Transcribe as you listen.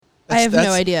I have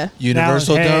no idea.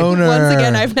 Universal Now, hey, donor. Once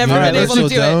again, I've never been able to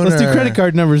do it. Let's do credit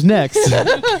card numbers next.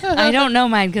 I don't know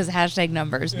mine because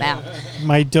 #numbers map.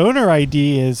 My donor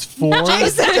ID is 4.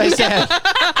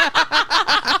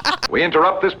 We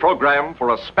interrupt this program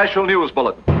for a special news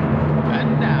bulletin.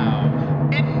 And now,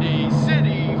 Indy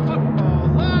City Football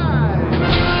Live.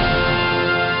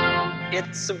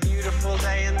 It's a beautiful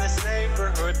day in this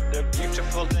neighborhood, a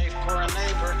beautiful day for a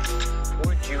neighbor.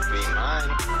 Would you be mine?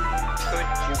 Could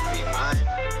you be mine?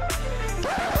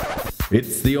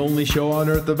 It's the only show on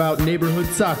earth about neighborhood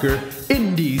soccer,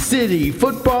 Indy City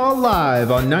Football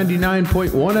Live on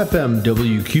 99.1 FM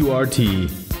WQRT.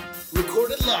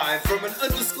 Recorded live from an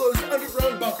undisclosed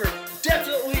underground bunker,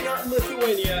 definitely not in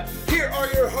Lithuania. Here are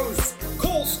your hosts,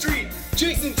 Cole Street,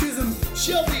 Jason Chisholm,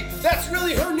 Shelby, that's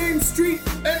really her name, Street,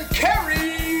 and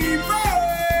Carrie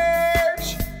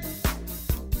Birch!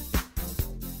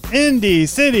 Indy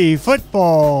City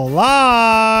Football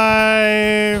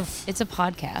Live. It's a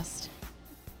podcast.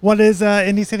 What is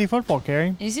Indy City Football, Carrie?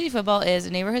 Indy City Football is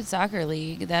a neighborhood soccer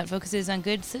league that focuses on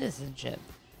good citizenship.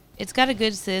 It's got a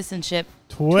good citizenship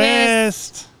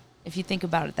Twist. if you think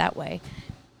about it that way.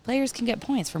 Players can get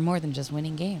points for more than just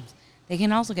winning games. They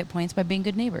can also get points by being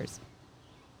good neighbors.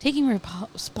 Taking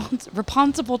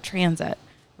responsible transit,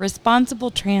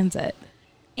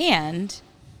 and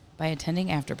by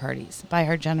attending after parties by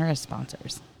our generous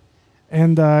sponsors.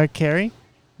 And Carrie,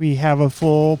 we have a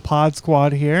full pod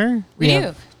squad here. We do.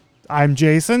 have- I'm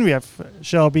Jason. We have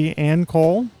Shelby and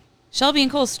Cole. Shelby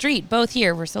and Cole Street, both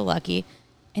here. We're so lucky.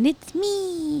 And it's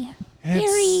me,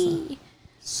 Carrie.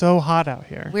 So hot out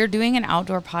here. We're doing an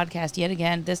outdoor podcast yet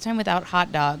again, this time without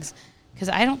hot dogs, because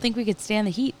I don't think we could stand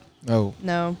the heat. No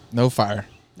fire.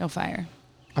 No fire.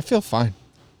 I feel fine.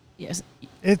 Yes,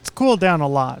 It's cooled down a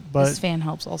lot, this but fan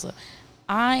helps also.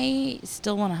 I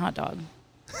still want a hot dog.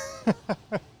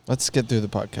 Let's get through the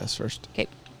podcast first. Okay.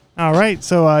 all right.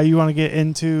 So you want to get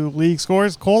into league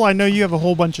scores? Cole, I know you have a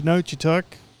whole bunch of notes you took.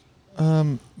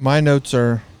 My notes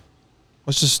are,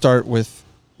 let's just start with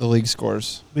the league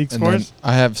scores. League And then scores?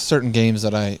 I have certain games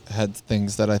that I had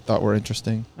things that I thought were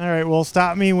interesting. All right. Well,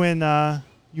 stop me when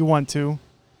you want to.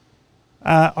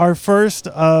 Our first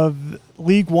of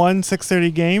League One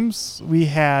 6:30 games, we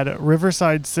had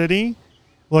Riverside City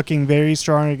looking very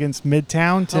strong against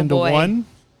Midtown, 10-1.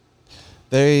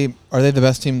 Are they the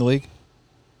best team in the league?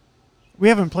 We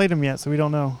haven't played them yet, so we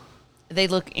don't know. They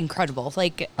look incredible.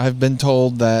 Like, I've been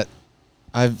told that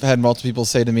I've had multiple people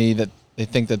say to me that they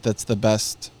think that that's the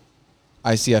best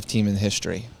ICF team in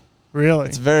history. Really?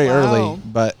 It's very early,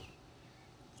 but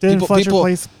Didn't Fletcher people-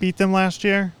 Place beat them last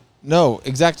year? no,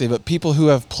 exactly. But people who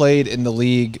have played in the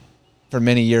league for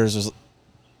many years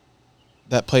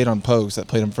that played on Pogues, that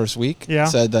played them first week, Yeah.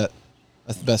 said that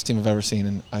that's the best team I've ever seen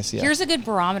in ICF. here's a good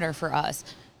barometer for us.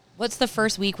 What's the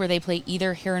first week where they play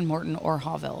either Heron Morton or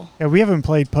Hawville? Yeah, we haven't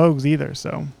played Pogues either,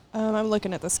 so. I'm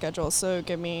looking at the schedule, so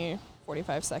give me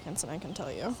 45 seconds and I can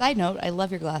tell you. Side note, I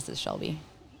love your glasses, Shelby.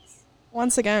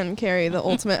 Once again, Carrie, the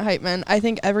ultimate hype man. I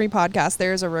think every podcast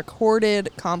there is a recorded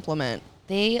compliment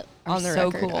They are on the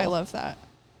so record. cool. I love that.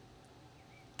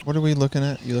 What are we looking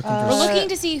at? You looking for? We're looking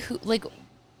to see who, like,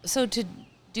 so to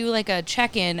do like a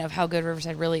check-in of how good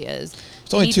Riverside really is.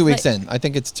 It's only 2 weeks in. I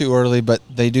think it's too early, but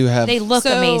they do have. They look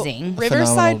So, amazing.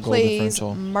 Riverside goal plays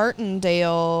differential.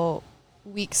 Martindale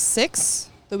week 6,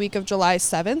 the week of July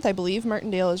 7th. I believe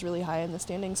Martindale is really high in the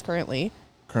standings currently.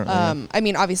 currently. I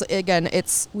mean, obviously, again,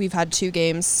 we've had 2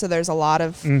 games, so there's a lot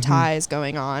of ties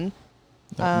going on.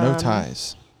 No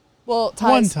ties. Well,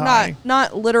 One ties, tie.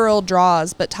 not literal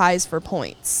draws, but ties for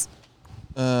points.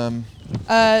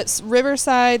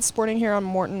 Riverside Sporting here on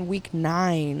Morton week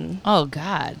 9. Oh,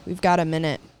 God. We've got a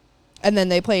minute. And then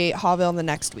they play Hawville the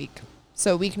next week.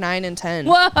 So week 9 and 10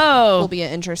 Whoa. will be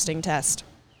an interesting test.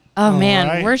 Oh, man.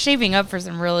 right. We're shaping up for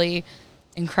some really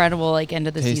incredible, like, end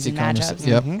of the Tasty season matchups.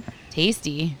 Yep.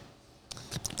 Tasty.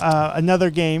 Another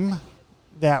game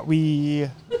that we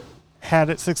had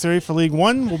at 6:30 for League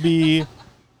One will be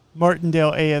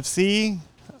Martindale AFC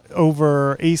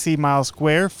over AC Mile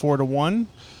Square 4-1.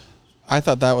 I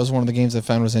thought that was one of the games I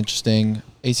found was interesting.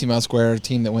 AC Mile Square, a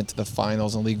team that went to the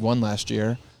finals in League One last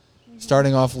year.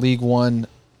 Starting off League One,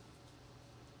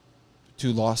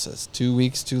 2 losses. 2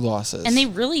 weeks, 2 losses. And they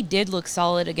really did look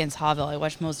solid against Hawville. I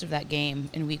watched most of that game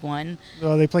in week 1.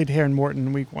 Well, they played Heron Morton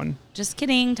in Week 1. Just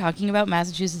kidding. Talking about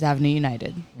Massachusetts Avenue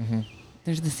United.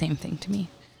 They're the same thing to me.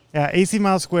 Yeah, AC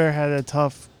Mile Square had a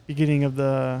tough beginning of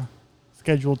the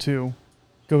schedule too,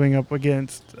 going up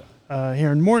against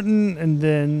Heron Morton and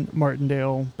then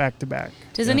Martindale back to back.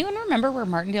 Does anyone remember where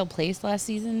Martindale placed last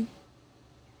season?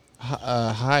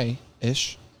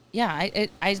 High-ish. Yeah,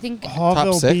 I think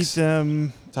Hallville six? beat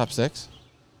them. Top 6.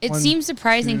 it One, seems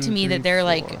surprising to 2, me 3, that they're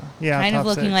like 4. Yeah, kind of top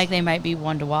looking 6. like they might be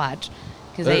one to watch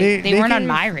because They they weren't on gave-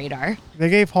 my radar. They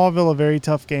gave Hallville a very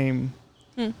tough game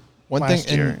One last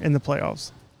thing, year and in the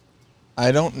playoffs.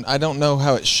 I don't know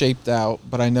how it shaped out,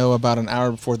 but I know about an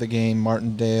hour before the game,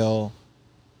 Martindale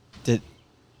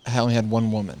only had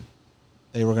one woman.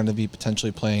 They were going to be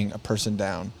potentially playing a person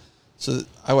down. So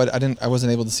I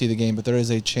wasn't able to see the game, but there is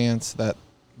a chance that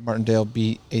Martindale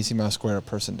beat AC Mouse Square a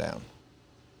person down.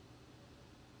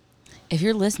 If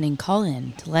you're listening, call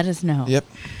in to let us know. Yep.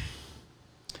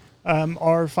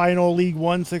 Our final League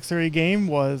One 6:30 game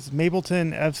was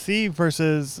Mapleton FC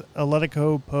versus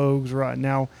Atletico Pogues Run.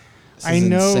 Now, This I is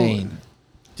know. insane.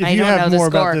 If I you don't have know the more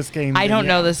score. about this game, I then don't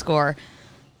know yeah. the score.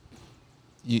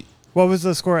 What was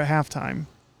the score at halftime?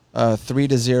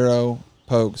 3-0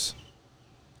 Pogues.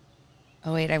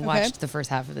 Oh wait, I watched the first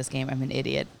half of this game. I'm an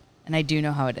idiot, and I do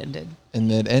know how it ended. And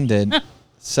it ended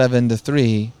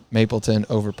 7-3 Mapleton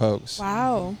over Pogues.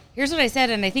 Wow. Here's what I said,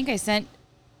 and I think I sent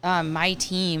my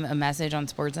team a message on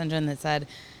Sports Engine that said,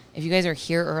 if you guys are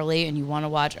here early and you want to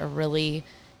watch a really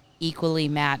equally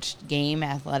matched game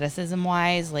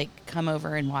athleticism-wise, like come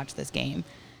over and watch this game.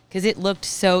 Because it looked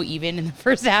so even in the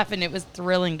first half, and it was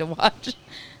thrilling to watch.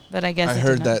 But I guess I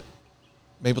heard that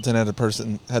Mapleton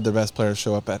had their best player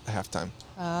show up at halftime.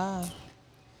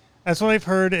 That's what I've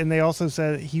heard, and they also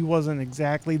said he wasn't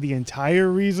exactly the entire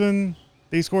reason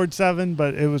they scored 7,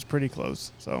 but it was pretty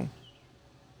close. So,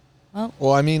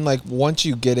 Well, I mean, like once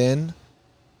you get in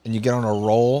and you get on a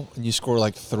roll and you score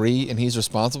like 3 and he's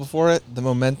responsible for it, the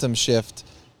momentum shift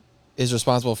is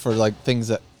responsible for like things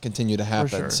that continue to happen.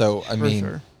 sure. So, I For mean,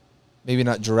 sure. maybe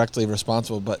not directly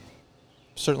responsible, but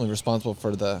certainly responsible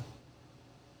for the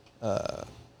the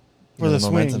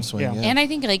momentum swing, swing. yeah. Yeah. And I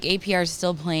think like APR is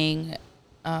still playing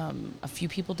a few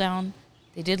people down.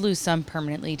 They did lose some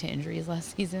permanently to injuries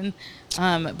last season,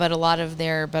 but a lot of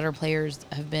their better players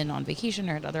have been on vacation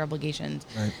or had other obligations.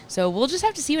 Right. So we'll just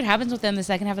have to see what happens with them the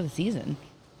second half of the season.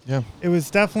 Yeah. it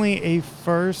was definitely a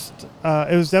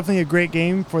great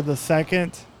game for the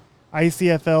second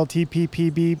ICFL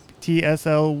TPPB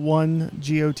TSL1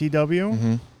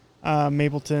 GOTW. Mm-hmm.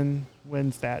 Mapleton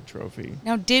wins that trophy.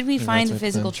 Now, did we find the Congrats,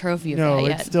 physical Mapleton. trophy of No,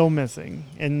 that it's yet? still missing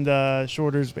in the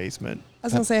Shorter's basement. I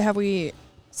was going to say, have we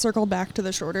circled back to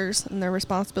the Shorters and their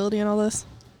responsibility in all this?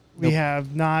 We Nope.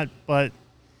 have not, but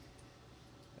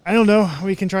I don't know.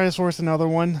 We can try to source another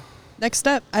one. Next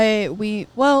step, no,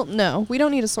 we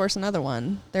don't need to source another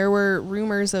one. There were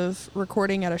rumors of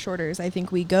recording at a Shorters. I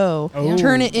think we go Oh,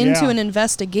 turn it into yeah. an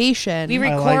investigation. We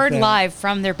I like record that. live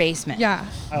from their basement. yeah,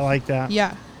 I like that.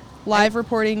 yeah. Live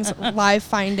reportings, live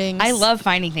findings. I love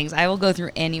finding things. I will go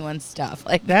through anyone's stuff.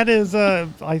 Like That is,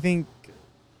 I think,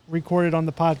 recorded on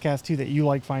the podcast too. That you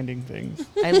like finding things.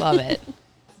 I love it.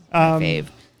 My fave.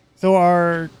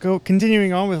 So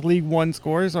continuing on with League One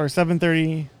scores, our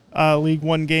 7:30 League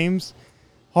One games,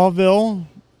 Hallville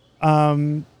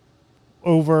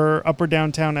over Upper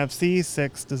Downtown FC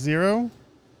 6-0.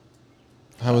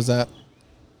 How was that?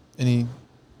 Anything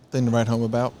to write home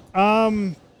about?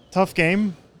 Tough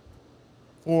game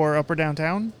for Upper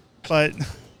Downtown, but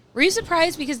Were you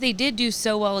surprised because they did do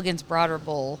so well against Broad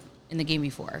Ripple in the game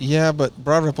before? Yeah, but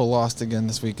Broad Ripple lost again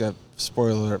this week.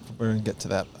 Spoiler alert, we're going to get to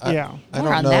that. Yeah. I More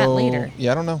don't on know. that later.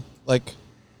 Yeah, I don't know. Like,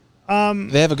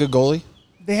 they have a good goalie.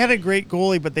 they had a great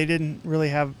goalie, but they didn't really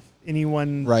have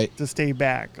anyone Right. to stay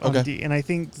back. On Okay. and I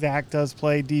think Zach does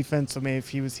play defense, so maybe if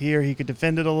he was here, he could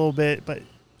defend it a little bit, but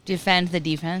Defend the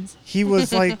defense. he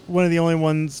was like one of the only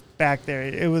ones back there.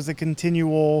 It was a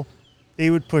continual, they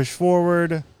would push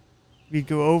forward, we'd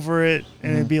go over it,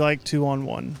 and it'd be like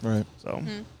 2-on-1. Right. So,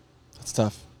 That's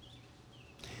tough.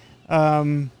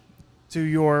 to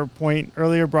your point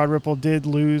earlier, Broad Ripple did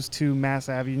lose to Mass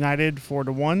Ave United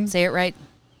 4-1. Say it right.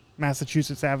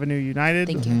 Massachusetts Avenue United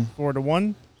Thank you.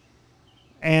 4-1.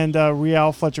 And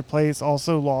Real Fletcher Place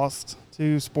also lost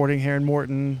to Sporting Heron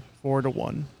Morton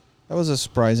 4-1. That was a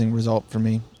surprising result for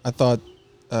me. I thought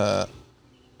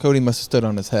Cody must have stood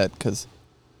on his head because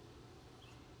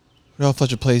Real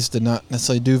Fletcher Place did not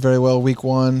necessarily do very well week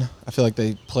 1. I feel like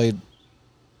they played.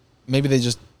 Maybe they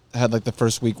just had like the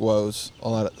first week woes.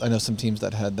 I know some teams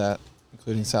that had that,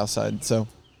 including Southside. So,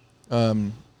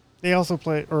 They also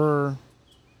play.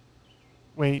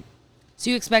 Wait, So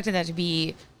you expected that to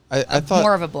be I thought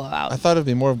more of a blowout. I thought it'd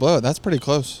be more of a blowout. That's pretty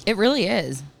close. It really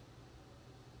is.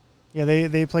 yeah,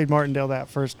 they played Martindale that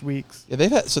first week. Yeah,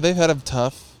 they've had a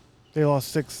tough. They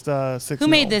lost 6-6. Who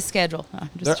made this schedule? Oh, I'm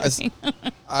There- just joking.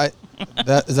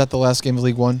 Is that the last game of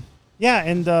League One? Yeah,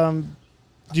 and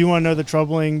do you want to know the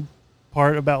troubling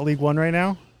part about League One right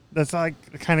now? that's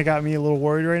like kind of got me a little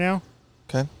worried right now.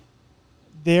 Okay.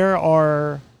 There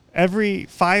are every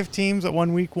 5 teams that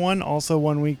won week 1 also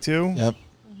won week 2. Yep.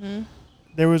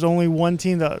 There was only one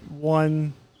team that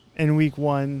won in week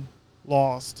 1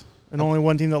 lost, and only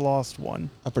one team that lost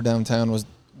won. Upper Downtown was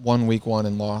won week 1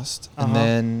 and lost, and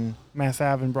then Mass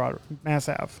Ave and Mass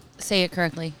Ave. Say it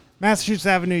correctly. Massachusetts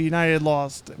Avenue United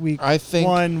lost week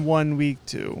 1, won week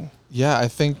 2. Yeah, I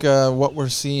think what we're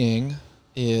seeing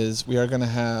is we are going to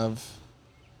have.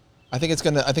 I think it's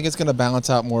gonna balance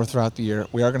out more throughout the year.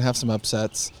 We are gonna have some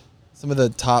upsets. Some of the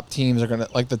top teams are gonna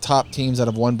the top teams that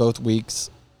have won both weeks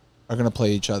are gonna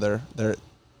play each other. They're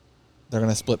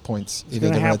gonna split points. Either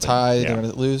they're gonna tie, they're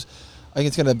gonna lose. I think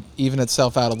it's gonna even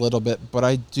itself out a little bit. But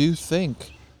I do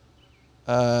think,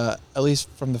 at least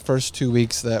from the first 2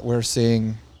 weeks, that we're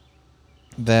seeing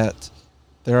that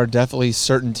there are definitely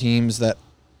certain teams that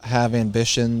have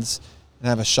ambitions and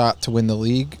have a shot to win the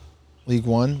League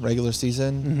 1 regular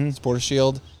season, Supporters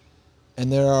Shield,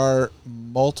 and there are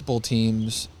multiple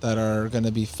teams that are going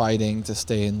to be fighting to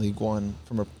stay in League 1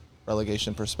 from a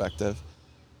relegation perspective.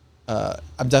 I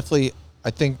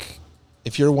think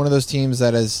if you're one of those teams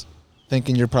that is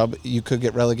thinking you could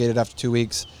get relegated after 2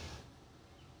 weeks,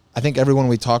 I think everyone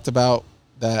we talked about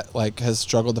that has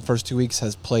struggled the first 2 weeks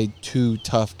has played 2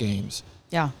 tough games.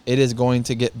 Yeah. It is going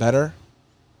to get better,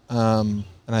 and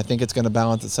I think it's going to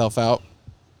balance itself out.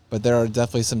 But there are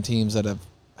definitely some teams that have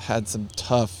had some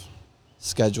tough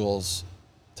schedules,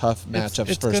 tough matchups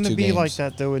It's first 2 games. going to be like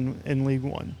that, though, in League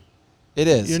 1. It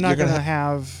is. You're not going to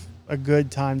have a good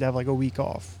time to have a week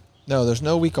off. No, there's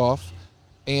no week off.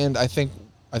 And I think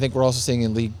we're also seeing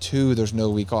in League 2 there's no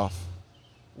week off.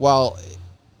 Well,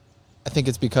 I think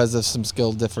it's because of some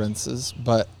skill differences,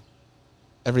 but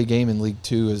every game in League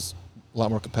 2 is a lot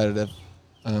more competitive,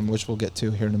 which we'll get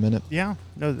to here in a minute. Yeah.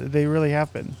 No, they really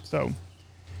have been. So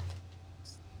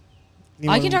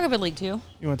I can talk about League 2.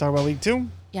 You want to talk about League 2?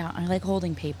 Yeah, I like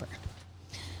holding paper.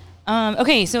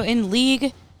 Okay, so in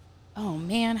League... Oh,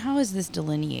 man, how is this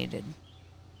delineated?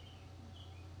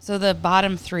 So the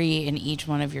bottom 3 in each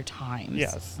one of your times.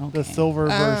 Yes. Okay. The silver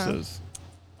versus.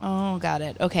 Oh, got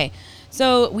it. Okay.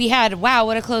 So we had, wow,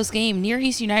 what a close game. Near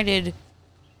East United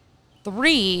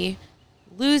 3,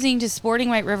 losing to Sporting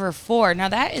White River 4. Now,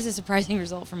 that is a surprising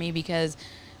result for me because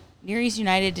Near East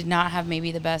United did not have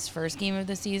maybe the best first game of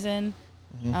the season.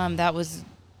 That was,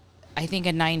 I think,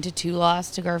 a 9-2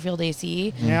 loss to Garfield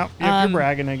AC. Yeah, you're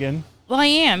bragging again. Well, I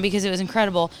am because it was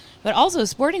incredible. But also,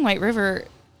 Sporting White River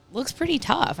looks pretty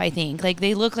tough, I think.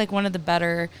 They look like one of the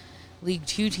better League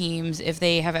 2 teams if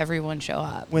they have everyone show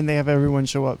up. When they have everyone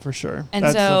show up, for sure.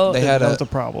 And so that's a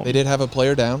problem. They did have a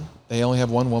player down. They only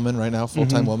have one woman right now,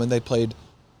 full-time woman. They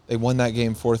won that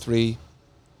game 4-3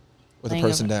 with a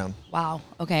person down. Wow.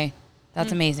 Okay.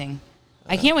 That's amazing.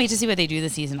 I can't wait to see what they do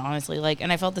this season, honestly.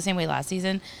 And I felt the same way last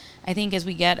season. I think as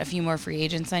we get a few more free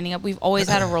agents signing up, we've always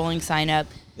had a rolling sign-up.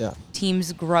 Yeah.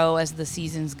 Teams grow as the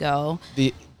seasons go.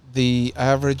 The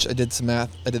average, I did the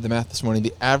math this morning.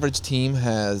 The average team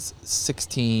has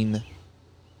 16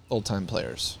 full-time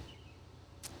players.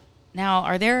 Now,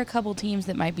 are there a couple teams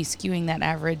that might be skewing that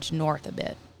average north a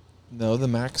bit? No, the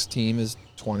max team is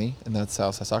 20, and that's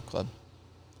Southside Soccer Club.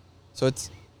 So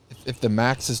it's if the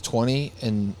max is 20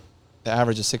 and the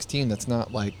average is 16, that's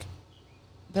not But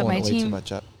pulling my it way team too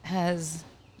much up. has...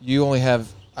 You only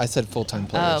have, I said full-time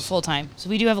players. Oh, full-time. So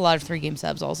we do have a lot of 3-game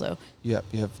subs also. Yep,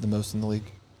 you have the most in the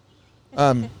league.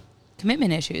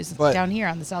 Commitment issues But down here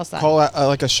on the south side. Call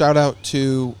out, a shout-out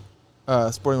to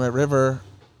Sporting White River,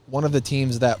 one of the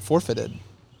teams that forfeited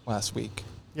last week.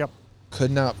 Yep.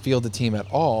 Could not field the team at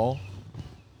all,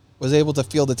 was able to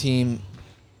field the team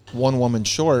one woman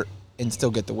short and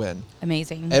still get the win.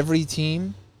 Amazing. Every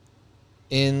team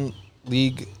in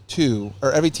League 2,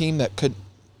 or every team that could,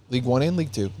 League 1 and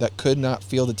League 2, that could not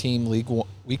field a team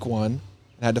week 1 and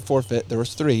had to forfeit, there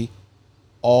was 3,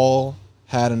 all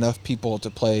had enough people to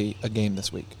play a game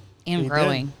this week. And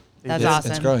growing. That's It's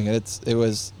awesome. growing. It's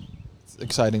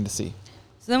exciting to see.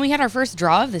 So then we had our first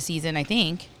draw of the season, I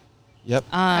think. Yep.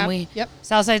 Yep.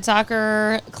 Southside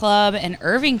Soccer Club and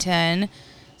Irvington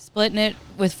splitting it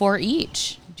with 4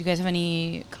 each. Do you guys have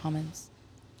any comments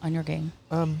on your game?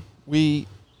 We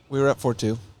were up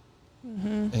 4-2,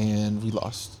 and we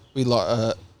lost. We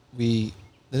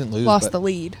didn't lose. Lost but the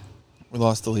lead. We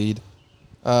lost the lead.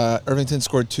 Irvington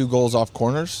scored 2 goals off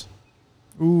corners.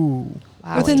 Ooh.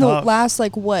 Wow. Within the tough. last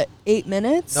 8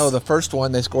 minutes? No, the first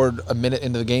one they scored a minute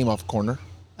into the game off corner,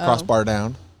 crossbar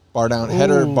down,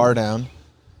 header, Ooh. bar down,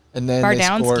 and then Bar they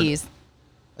down scored. skis.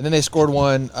 And then they scored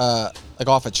one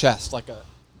off a chest,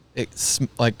 it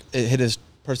hit his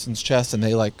person's chest, and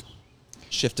they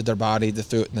shifted their body to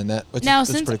throw it in the net, which Now,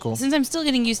 is pretty cool. since I'm still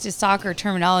getting used to soccer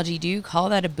terminology, do you call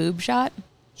that a boob shot?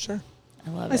 Sure. I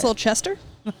love Nice it. little Chester.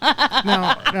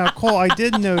 Now, Cole, I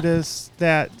did notice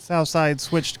that Southside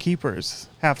switched keepers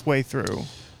halfway through.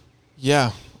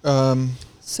 Yeah.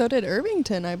 So did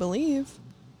Irvington, I believe.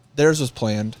 Theirs was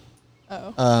planned.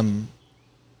 Oh.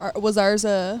 Was ours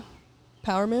a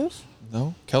power move?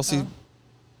 No, Kelsey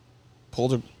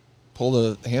pulled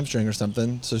a hamstring or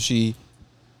something, so she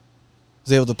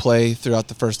was able to play throughout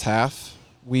the first half.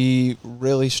 We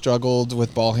really struggled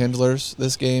with ball handlers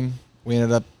this game. We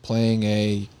ended up playing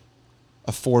a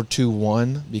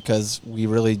 4-2-1 because we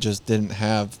really just didn't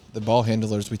have the ball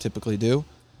handlers we typically do.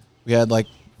 We had like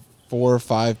 4 or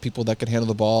 5 people that could handle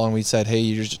the ball, and we said, hey,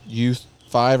 you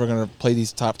 5 are going to play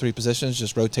these top 3 positions,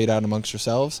 just rotate out amongst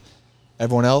yourselves.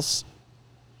 Everyone else,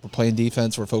 we're playing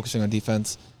defense, we're focusing on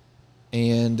defense,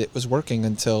 and it was working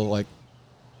until like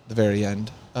the very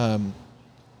end.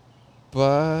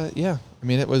 But yeah, I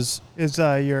mean, it was. Is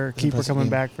your keeper impressive coming game.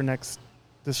 back for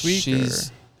this week?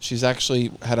 She's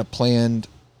actually had a planned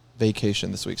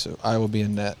vacation this week, so I will be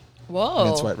in net Whoa.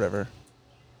 against White River.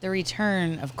 The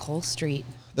return of Cole Street.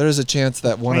 There is a chance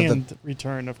that planned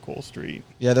return of Cole Street.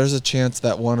 Yeah, there's a chance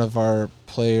that one of our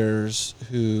players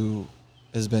who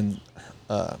has been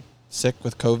sick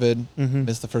with COVID,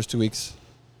 missed the first 2 weeks,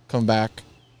 come back.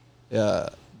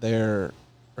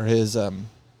 His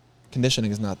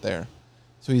conditioning is not there,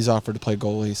 so he's offered to play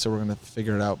goalie. So we're gonna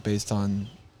figure it out based on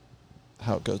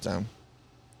how it goes down.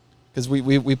 Because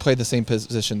we play the same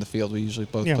position in the field. We usually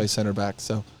both play center back,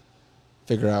 so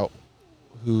figure out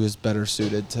who is better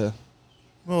suited to.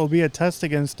 Well, it'll be a test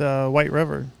against White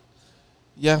River.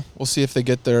 Yeah, we'll see if they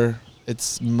get there.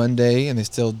 It's Monday, and they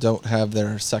still don't have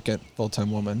their second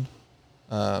full-time woman.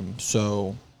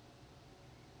 So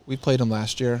we played them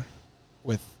last year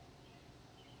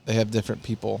they have different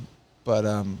people, but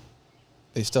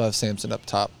they still have Samson up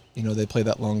top. You know, they play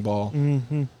that long ball.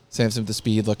 Mm-hmm. Samson with the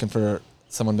speed, looking for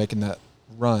someone making that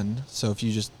run. So if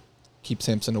you just keep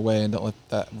Samson away and don't let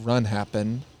that run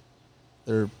happen,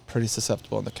 they're pretty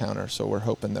susceptible on the counter. So we're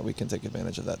hoping that we can take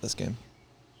advantage of that this game.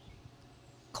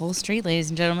 Cole Street, ladies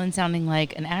and gentlemen, sounding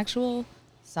like an actual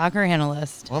soccer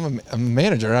analyst. Well, I'm a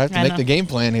manager. I have to make the game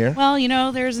plan here. Well, you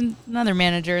know, there's another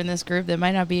manager in this group that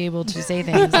might not be able to say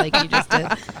things like you just did.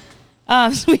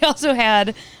 So we also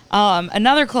had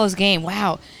another close game.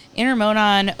 Wow.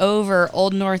 Intermonon over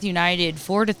Old North United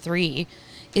 4-3.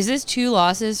 Is this 2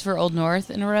 losses for Old North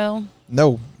in a row?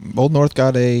 No. Old North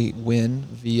got a win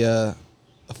via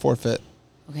a forfeit.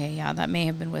 Okay, yeah, that may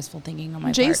have been wistful thinking on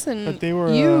my Jason, But they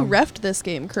were, you refed this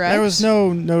game, correct? There was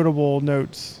no notable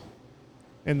notes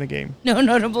in the game. part. No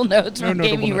notable notes from notable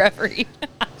gaming notes. referee.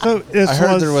 So I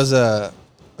heard there was a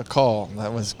call.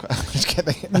 That was just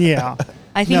kidding. Yeah.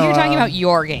 I think you're talking about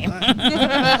your game.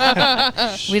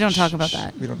 We don't talk about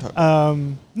that. We don't talk.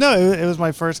 No, it was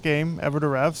my first game ever to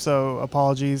ref, so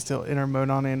apologies to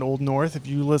Intermonon and Old North. If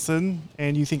you listen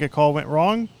and you think a call went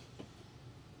wrong,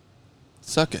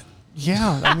 Suck it.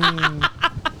 yeah, I mean,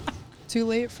 Too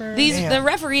late for The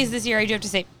referees this year, I do have to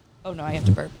say, oh no, I have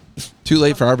to burp. Too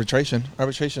late for arbitration.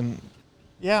 Arbitration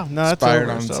yeah, no, that's expired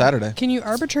over, on so. Saturday. Can you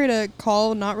arbitrate a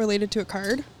call not related to a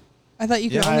card? I thought you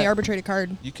could Yeah, only arbitrate a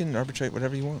card. You can arbitrate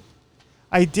whatever you want.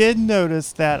 I did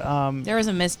notice that There was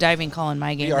a missed diving call in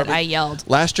my game that I yelled.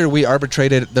 Last year we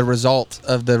arbitrated the result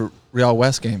of the Real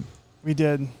West game, we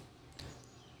did.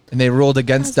 and they ruled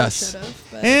against As we us. should've,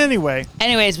 but- Anyway,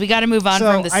 Anyways, we got to move on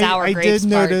so from the sour I grapes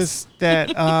did parts. notice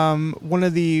that one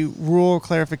of the rule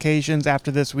clarifications after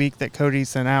this week that Cody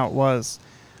sent out was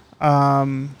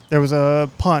there was a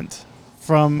punt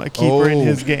from a keeper in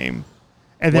his game.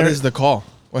 And What is the call?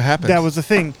 What happened? That was the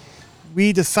thing.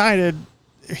 We decided,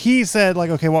 he said, like,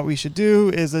 okay, what we should do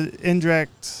is an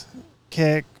indirect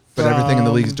kick. But everything in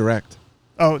the league is from- direct.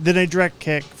 Oh, then a direct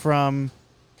kick from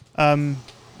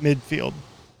midfield.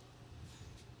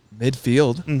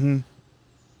 Midfield. Mm-hmm.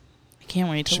 I can't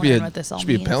wait to Should learn be what this all should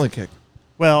be a means. penalty kick.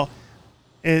 Well,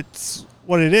 it's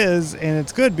what it is, and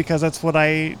it's good because that's what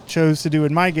I chose to do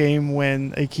in my game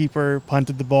when a keeper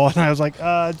punted the ball, and I was like,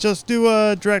 just do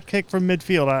a direct kick from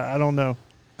midfield. I don't know.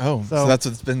 Oh, so So- that's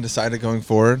what's been decided going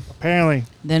forward. Apparently.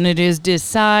 Then it is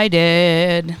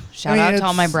decided. Shout out to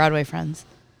all my it's- Broadway friends.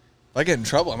 If I get in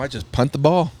trouble, I might just punt the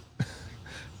ball.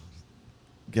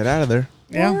 Get out of there.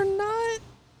 Yeah. Or not.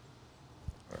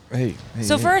 Hey.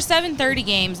 So for our 7:30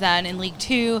 games then in League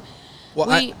 2,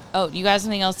 well, you guys have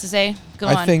something else to say? Go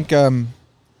I on. think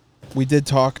we did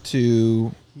talk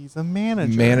to He's a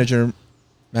manager. manager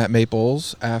Matt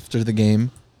Maples after the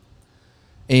game,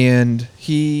 and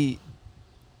he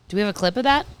Do we have a clip of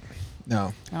that?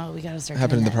 no Oh, we got to start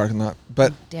happened in doing the that. parking lot,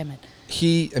 but Damn it.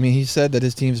 he said that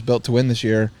his team's built to win this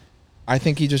year. I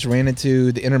think he just ran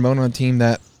into the Intermonon team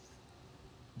that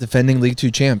defending League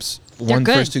 2 champs won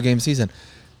good. first 2 game season.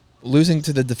 Losing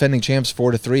to the defending champs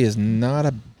 4-3 is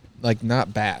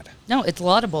not bad. No, it's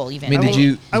laudable even. I mean, did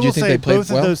you think say they played both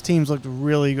well? of those teams looked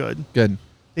really good. Good.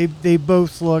 They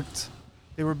both looked.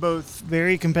 They were both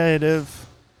very competitive.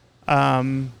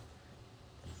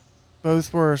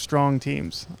 Both were strong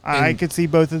teams. I could see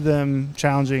both of them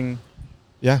challenging.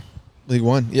 Yeah, League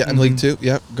 1. Yeah, and League 2.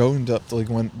 Yep, going up to League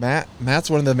 1.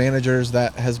 Matt's one of the managers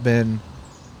that has been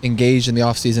engaged in the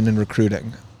offseason in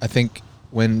recruiting. I think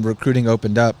when recruiting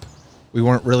opened up, we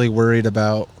weren't really worried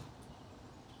about,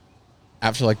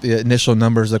 after like the initial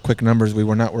numbers, the quick numbers, we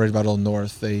were not worried about Old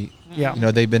North. They've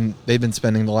been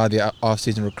spending a lot of the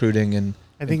offseason recruiting and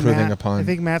improving upon. I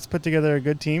think Matt's put together a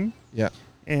good team. Yeah.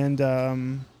 And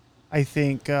I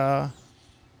think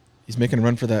he's making a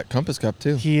run for that Compass Cup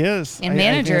too. He is. And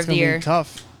Manager of the Year.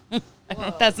 Tough.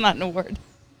 That's not an award.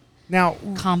 Now,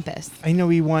 Compass. I know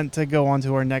we want to go on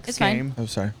to our next It's fine. game. Oh,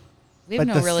 sorry. We have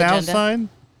But no the real South agenda. Side,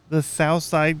 the South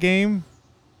Side game,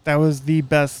 that was the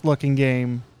best looking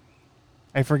game.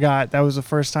 I forgot. That was the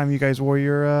first time you guys wore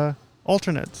your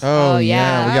alternates. Oh,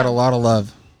 yeah. we got a lot of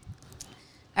love.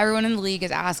 Everyone in the league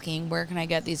is asking, where can I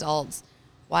get these alts?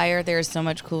 Why are theirs so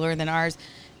much cooler than ours?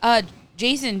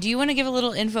 Jason, do you want to give a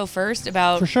little info first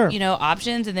about For sure.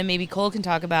 Options, and then maybe Cole can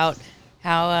talk about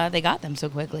how they got them so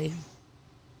quickly?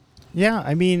 Yeah,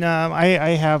 I mean,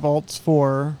 I have alts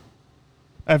for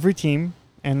every team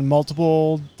and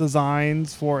multiple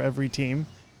designs for every team.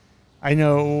 I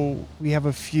know we have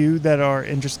a few that are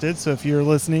interested, so if you're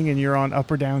listening and you're on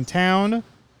Upper Downtown,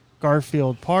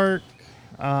 Garfield Park,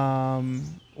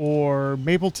 or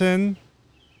Mapleton,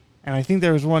 and I think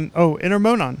there was one,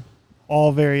 Intermonon,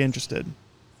 all very interested.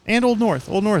 And Old North.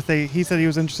 He said he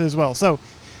was interested as well. So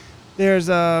there's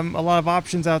a lot of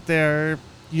options out there.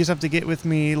 You just have to get with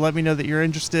me, let me know that you're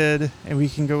interested, and we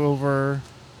can go over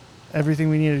everything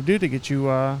we need to do to get you.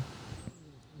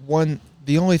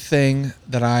 The only thing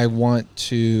that I want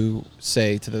to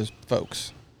say to those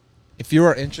folks, if you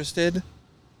are interested,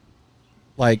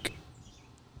 I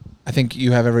think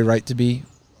you have every right to be.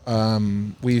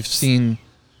 We've seen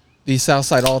these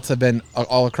Southside alts have been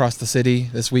all across the city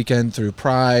this weekend through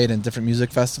Pride and different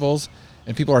music festivals.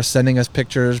 And people are sending us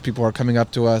pictures. People are coming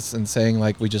up to us and saying,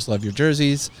 we just love your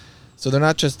jerseys. So they're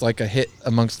not just a hit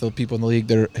amongst the people in the league.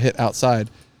 They're a hit outside.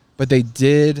 But they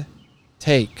did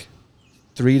take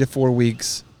 3 to 4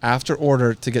 weeks after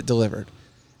order to get delivered.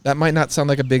 That might not sound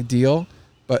like a big deal,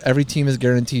 but every team is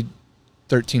guaranteed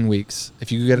 13 weeks.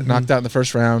 If you get it knocked out in the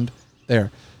first round,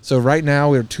 there. So right now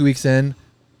we're 2 weeks in.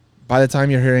 By the time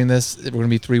you're hearing this, we're going to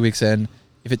be 3 weeks in.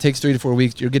 If it takes 3 to 4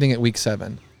 weeks, you're getting it week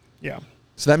 7. Yeah.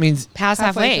 So that means Past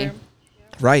halfway.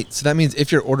 Right. So that means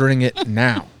if you're ordering it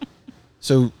now.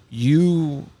 So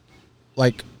you,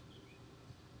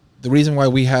 the reason why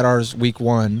we had ours week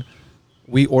 1,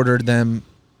 we ordered them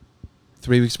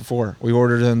 3 weeks before. We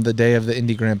ordered them the day of the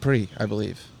Indy Grand Prix, I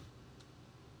believe.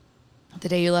 The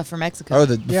day you left for Mexico. Oh,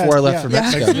 before I left for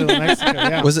Mexico. Mexico,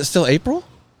 yeah. Was it still April?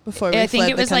 Before we I think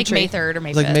fled it the was May country. 3rd or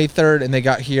May 5th. Like May 3rd, and they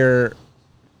got here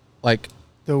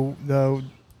the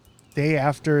day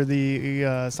after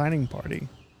the signing party.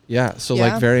 Yeah, so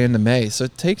Yeah. very end of May. So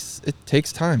it takes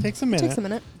time. Takes a minute. Takes a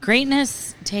minute.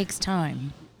 Greatness takes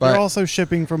time. They're But also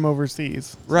shipping from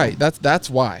overseas. right, that's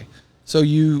why. So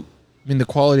the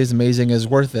quality is amazing, is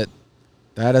worth it.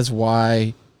 That is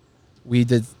why we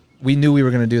knew we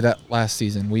were going to do that last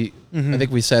season. I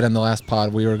think we said in the last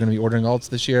pod we were going to be ordering alts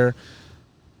this year.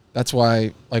 That's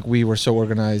why we were so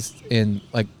organized in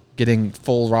getting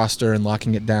full roster and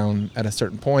locking it down at a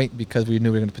certain point, because we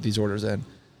knew we were going to put these orders in.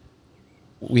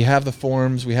 We have the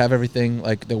forms, we have everything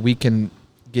that we can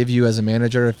give you as a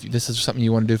manager if this is something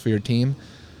you want to do for your team.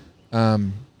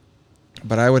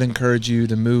 But I would encourage you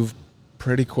to move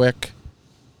pretty quick.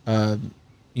 There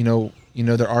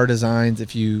are designs.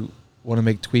 If you want to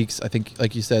make tweaks, I think,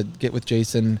 like you said, get with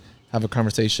Jason, have a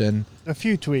conversation. A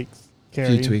few tweaks,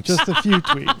 Carrie. Just a few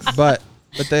tweaks. But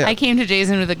they. I came to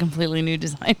Jason with a completely new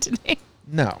design today.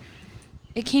 No.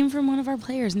 It came from one of our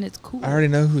players, and it's cool. I already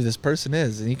know who this person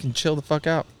is, and you can chill the fuck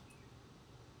out.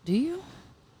 Do you?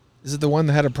 Is it the one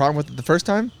that had a problem with it the first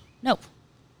time? Nope.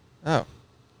 Oh.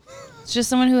 It's just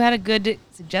someone who had a good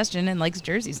suggestion and likes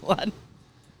jerseys a lot.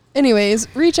 Anyways,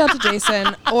 reach out to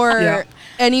Jason or Yeah.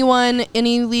 anyone,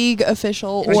 any league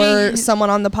official or Jason. someone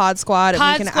on the pod squad, Pod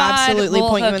and we can squad absolutely will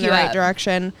point you hook in the you right up.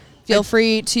 direction. Feel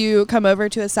free to come over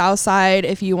to a South Side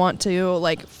if you want to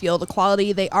feel the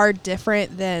quality. They are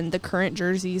different than the current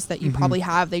jerseys that you probably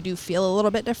have. They do feel a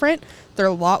little bit different. They're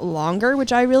a lot longer,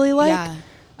 which I really like. Yeah.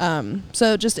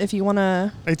 So just if you want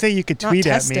to, I'd say you could Not tweet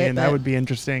at test me, it, and that but- would be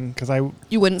interesting because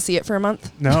you wouldn't see it for a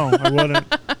month. no, I wouldn't.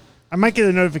 I might get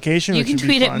a notification. You which can would be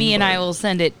tweet at fun, me and but- I will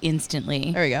send it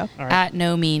instantly. There we go. All right. At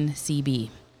no mean CB.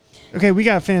 Okay, we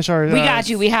gotta finish our. We got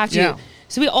you. We have to. yeah.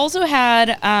 So we also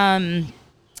had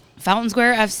Fountain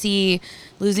Square FC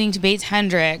losing to Bates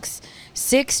Hendricks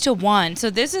 6-1. So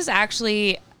this is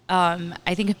actually,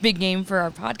 I think, a big game for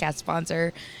our podcast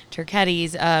sponsor,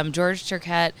 Turquette's. George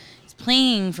Turquette is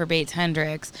playing for Bates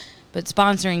Hendricks, but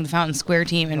sponsoring the Fountain Square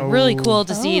team, and really cool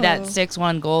to see that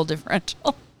 6-1 goal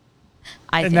differential.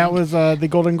 I And think. that was the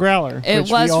Golden Growler, It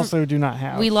which was we also do not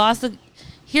have. We lost the.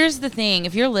 Here's the thing: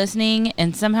 if you're listening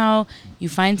and somehow you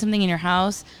find something in your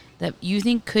house that you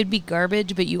think could be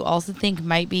garbage, but you also think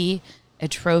might be a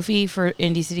trophy for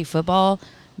Indy City football,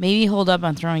 maybe hold up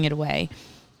on throwing it away.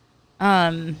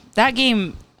 That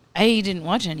game, I didn't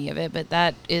watch any of it, but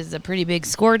that is a pretty big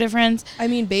score difference. I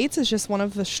mean, Bates is just one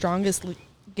of the strongest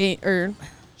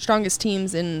strongest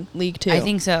teams in League Two. I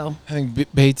think so. I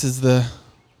think Bates is the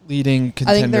leading I think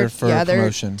contender for they're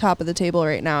promotion. top of the table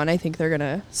right now, and I think they're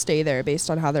gonna stay there based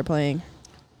on how they're playing.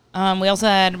 We also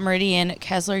had Meridian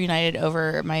Kessler United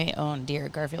over my own dear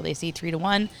Garfield AC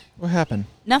 3-1. What happened?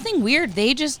 Nothing weird.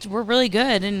 They just were really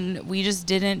good, and we just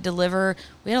didn't deliver.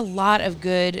 We had a lot of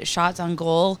good shots on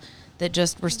goal that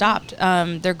just were stopped.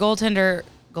 Their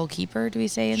goalkeeper, do we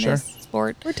say in Sure. this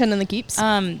sport? We're 10 in the keeps.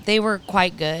 They were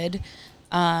quite good.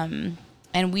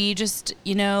 And we just,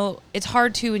 it's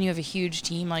hard too when you have a huge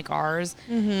team like ours,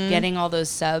 getting all those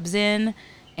subs in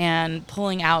and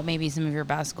pulling out maybe some of your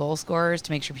best goal scorers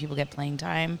to make sure people get playing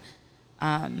time.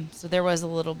 So there was a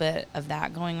little bit of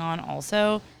that going on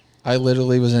also. I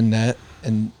literally was in net,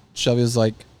 and Shelby was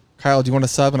like, "Kyle, do you want to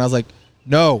sub?" And I was like,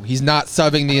 "No, he's not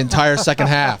subbing the entire second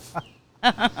half."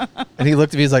 And he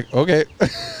looked at me, he's like, "Okay."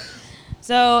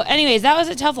 So, anyways, that was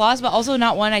a tough loss, but also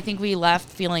not one I think we left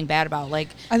feeling bad about. Like,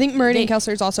 I think Meridian they-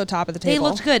 Kessler's also top of the they table.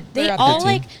 looked good. They They're up all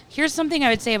there. Good here's something I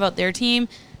would say about their team.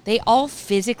 They all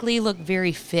physically look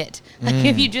very fit. Like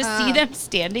if you just see them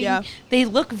standing, yeah. they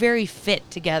look very fit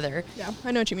together. Yeah,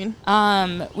 I know what you mean.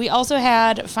 We also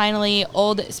had finally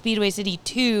Old Speedway City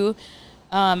 2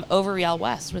 over Real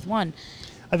West with 1.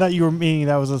 I thought you were meaning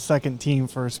that was a second team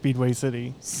for Speedway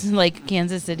City. Like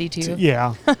Kansas City 2.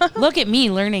 Yeah. Look at me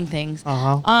learning things.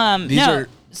 Uh-huh. These No. are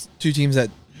two teams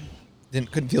that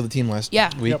couldn't field the team last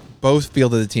Yeah. week. Yep. Both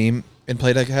fielded the team and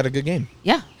had a good game.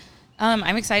 Yeah.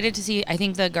 I'm excited to see. I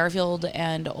think the Garfield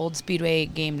and Old Speedway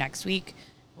game next week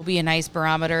will be a nice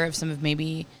barometer of some of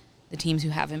maybe the teams who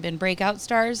haven't been breakout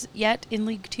stars yet in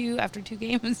League 2 after 2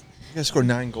 games. You guys scored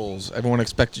 9 goals. Everyone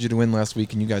expected you to win last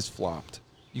week, and you guys flopped.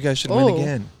 You guys should win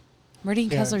again.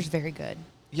 Meridian Yeah. Kessler's very good.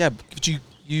 Yeah, but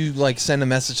you like send a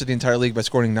message to the entire league by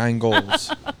scoring 9 goals,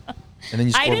 and then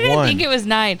you I scored didn't 1. think it was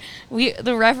 9.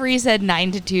 The referee said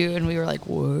 9-2, and we were like,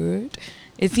 what?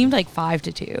 It seemed like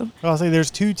 5-2. I'll say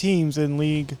there's 2 teams in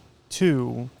League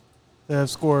 2 that have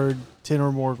scored 10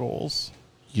 or more goals.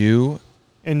 You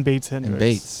And Bates Hendricks. and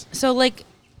Bates. So,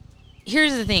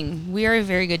 here's the thing. We are a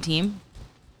very good team.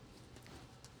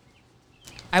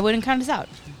 I wouldn't count us out.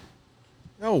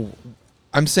 No,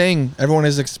 I'm saying everyone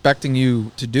is expecting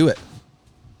you to do it.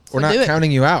 We're So not do it.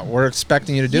 counting you out. We're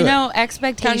expecting you to do You it. know, Counting you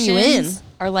expectations in.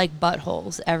 are like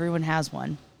buttholes. Everyone has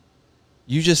one.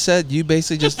 You just said you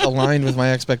basically just aligned with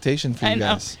my expectation for I you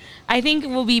know. guys. I think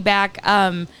we'll be back.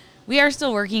 We are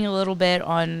still working a little bit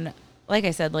on, like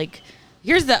I said,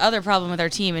 here's the other problem with our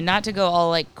team, and not to go all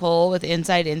like Cole with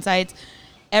insights.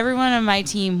 Everyone on my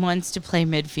team wants to play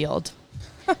midfield.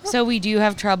 So we do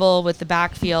have trouble with the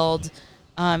backfield.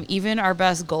 Even our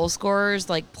best goal scorers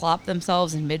plop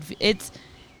themselves in midfield.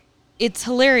 It's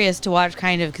hilarious to watch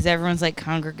kind of because everyone's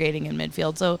congregating in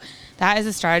midfield. So that is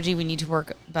a strategy we need to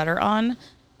work better on.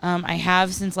 I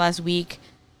have since last week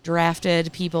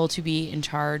drafted people to be in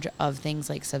charge of things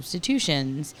like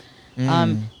substitutions,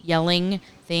 yelling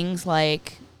things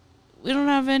like, we don't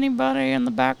have anybody in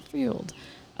the backfield.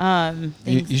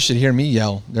 You should hear me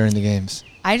yell during the games.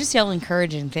 I just yell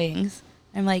encouraging things.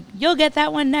 I'm like, you'll get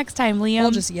that one next time, Liam.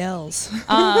 All just yells.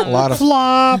 A lot of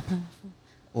Flop!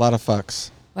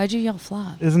 fucks. Why'd you yell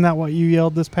flop? Isn't that what you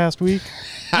yelled this past week?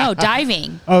 No,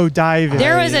 diving. Oh, diving.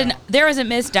 There was a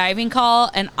missed diving call,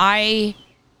 and I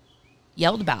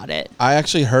yelled about it. I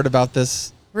actually heard about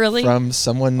this Really? from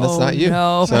someone that's Oh, not you.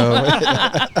 no. So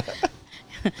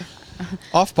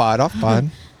off pod.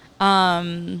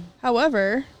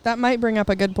 However, that might bring up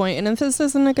a good point, and if this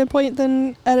isn't a good point,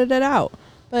 then edit it out.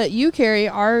 But you, Carrie,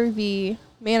 are the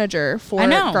manager for I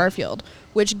know. Garfield,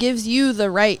 which gives you the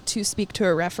right to speak to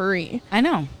a referee. I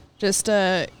know. Just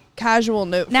casual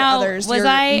note Now, for others. was Your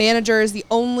I- manager is the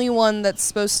only one that's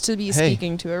supposed to be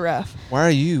speaking to a ref. Why are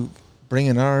you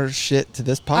bringing our shit to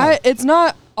this pod? It's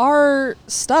not our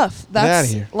stuff. That's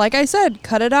outta here. like I said,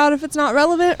 cut it out if it's not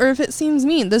relevant or if it seems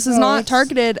mean. This is No, not it's-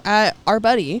 targeted at our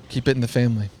buddy. Keep it in the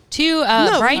family. To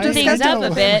No, brighten we things discussed up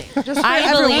it. a bit, I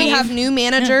Whenever we believe have new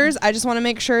managers, I just want to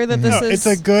make sure that this No, is.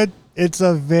 it's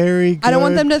a very good I don't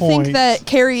want them to point. think that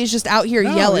Carrie is just out here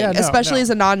No, yelling, yeah, no, especially no. as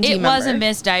a non-team it member. was a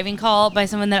missed diving call by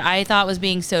someone that I thought was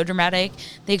being so dramatic.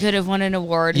 They could have won an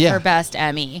award Yeah. for best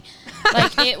Emmy.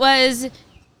 Like it was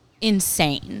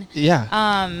insane.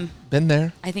 Yeah. Been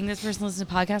there. I think this person listens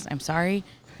to the podcast. I'm sorry.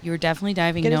 You were definitely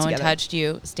diving. Get it No one together. touched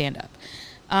you. Stand up.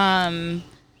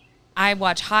 I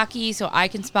watch hockey, so I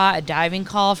can spot a diving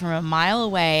call from a mile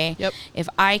away. Yep. If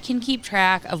I can keep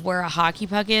track of where a hockey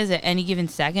puck is at any given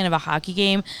second of a hockey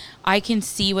game, I can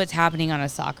see what's happening on a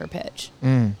soccer pitch.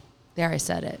 There, I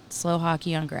said it. Slow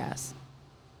hockey on grass.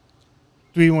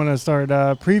 Do we want to start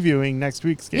previewing next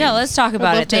week's game? Yeah, let's talk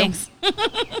about love it. to. Thanks.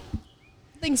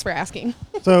 Thanks for asking.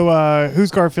 So,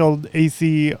 who's Garfield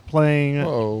AC playing?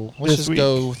 Whoa. Let's This just week.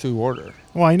 go through order.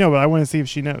 Well, I know, but I want to see if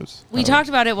she knows. We talked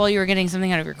about it while you were getting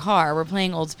something out of your car. We're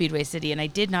playing Old Speedway City, and I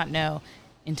did not know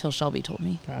until Shelby told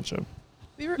me. Gotcha.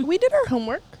 We did our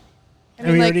homework. I And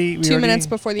mean, we like already- we 2 already- minutes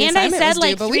before the And I assignment said was due,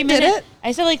 like but 3 we minutes. did it.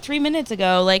 I said like 3 minutes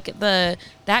ago, like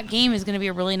that game is going to be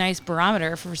a really nice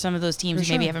barometer for some of those teams For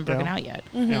who maybe sure. haven't broken Yeah. out yet.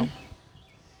 Yeah.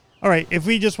 All right. If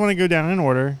we just want to go down in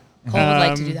order, Cole would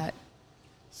like to do that.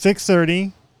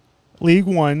 6:30, League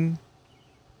One,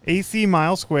 AC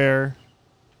Mile Square,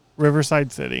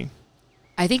 Riverside City.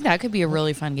 I think that could be a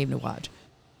really fun game to watch.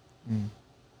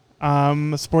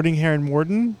 Sporting Heron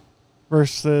Morton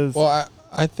versus Well,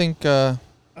 I think this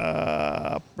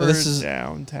Birds is-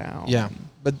 downtown. yeah,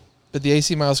 but the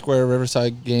AC Mile Square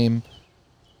Riverside game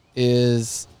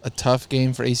is a tough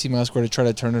game for AC Mile Square to try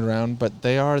to turn it around. But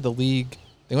they are the league.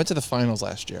 They went to the finals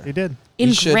last year. They did. In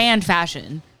We should- grand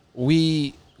fashion.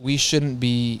 We shouldn't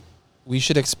be. We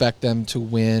should expect them to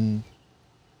win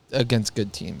against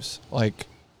good teams. Like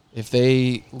if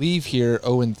they leave here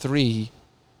 0-3,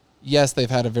 yes, they've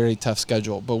had a very tough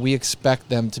schedule, but we expect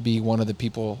them to be one of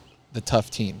the tough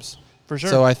teams. For sure.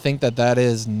 So I think that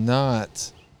is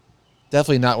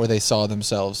definitely not where they saw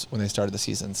themselves when they started the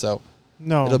season. So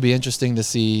No. it'll be interesting to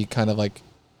see kind of like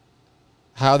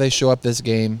how they show up this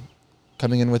game,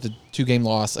 coming in with a 2-game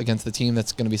loss against the team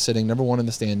that's going to be sitting number 1 in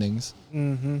the standings.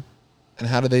 Mm-hmm. And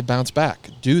how do they bounce back?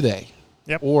 Do they?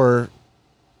 Yep. Or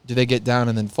do they get down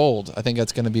and then fold? I think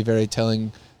that's going to be very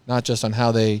telling, not just on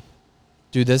how they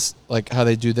do this, like how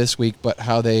they do this week, but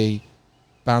how they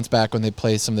bounce back when they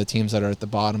play some of the teams that are at the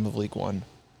bottom of League One.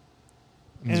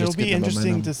 And it'll be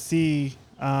interesting to see.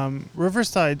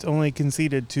 Riverside's only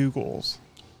conceded 2 goals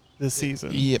this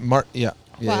season. Yeah.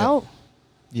 Wow.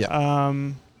 Yeah.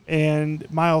 And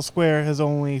Mile Square has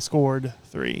only scored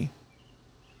 3.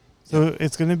 So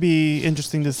it's going to be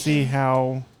interesting to see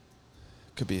how.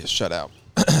 Could be a shutout.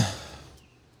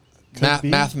 Could be.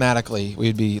 Mathematically,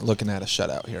 we'd be looking at a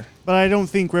shutout here. But I don't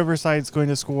think Riverside's going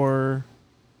to score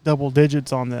double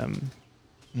digits on them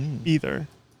either.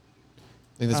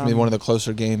 I think this may be one of the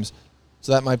closer games.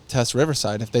 So that might test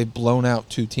Riverside. If they've blown out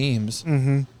 2 teams,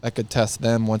 that could test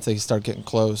them once they start getting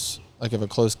close. Like if a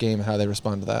close game, how they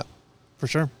respond to that. For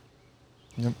sure.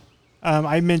 Yep.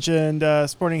 I mentioned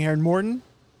Sporting Heron Morton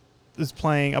is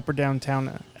playing Upper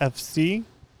Downtown FC.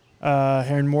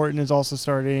 Heron Morton is also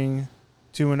starting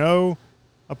 2-0.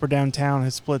 Upper Downtown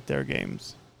has split their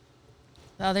games.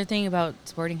 The other thing about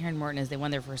Sporting Heron Morton is they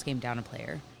won their first game down a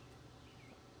player.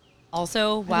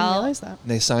 Also, I didn't while realize that.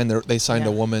 They signed Yeah.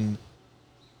 a woman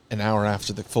an hour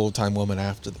after the full-time woman an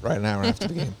hour after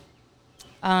the game.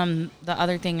 the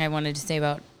other thing I wanted to say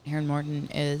about Heron Morton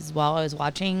is while I was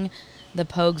watching the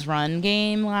Pogues Run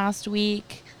game last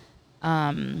week,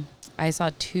 I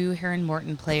saw 2 Heron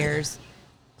Morton players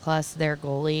plus their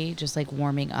goalie just like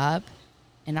warming up,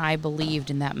 and I believed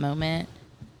in that moment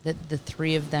that the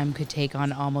 3 of them could take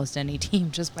on almost any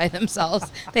team just by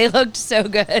themselves. They looked so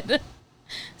good.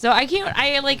 So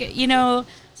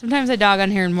sometimes I dog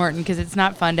on Heron Morton because it's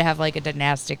not fun to have like a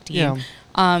dynastic team.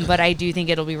 Yeah. But I do think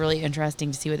it'll be really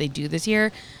interesting to see what they do this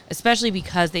year, especially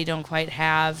because they don't quite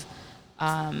have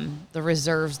the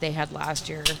reserves they had last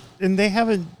year. And they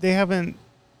have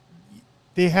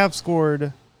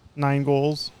scored 9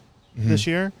 goals this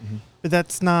year, but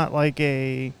that's not like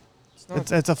it's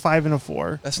a 5 and a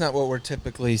 4. That's not what we're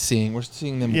typically seeing. We're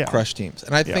seeing them Yeah. crush teams.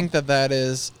 And I think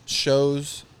that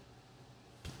shows.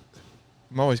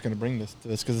 I'm always going to bring this to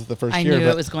this because it's the first I year. knew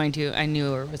but, it was going to. I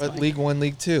knew it was but going League One,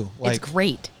 League Two, to. It's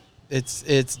great.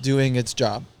 it's doing its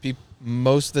job.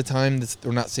 most of the time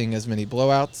we're not seeing as many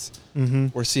blowouts. Mm-hmm.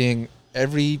 We're seeing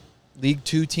every League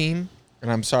 2 team,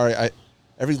 and I'm sorry,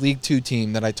 every League 2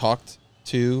 team that I talked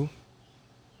to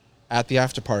at the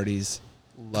after parties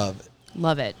love it.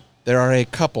 Love it. There are a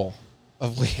couple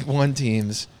of League 1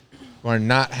 teams who are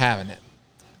not having it.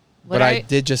 What But I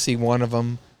did just see one of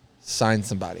them sign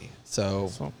somebody.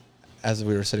 So as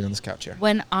we were sitting on this couch here.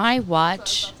 When I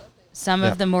watch some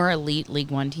Yeah. of the more elite League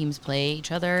 1 teams play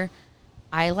each other,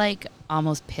 I like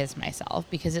almost piss myself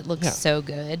because it looks Yeah. so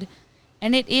good.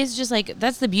 And it is just like,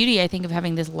 that's the beauty, I think, of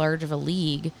having this large of a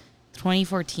league,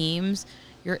 24 teams.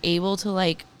 You're able to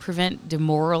like prevent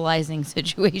demoralizing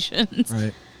situations.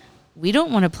 Right. We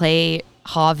don't want to play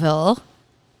Hawville.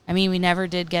 I mean, we never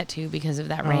did get to because of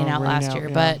that rain out last year,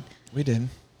 yeah. but We did.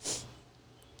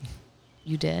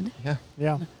 you did? Yeah.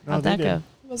 Yeah. No, How'd they that did. go?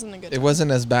 It wasn't a good It time.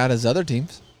 wasn't as bad as other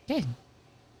teams. Okay.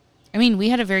 I mean, we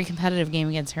had a very competitive game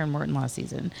against Heron Morton last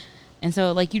season. And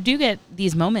so, like, you do get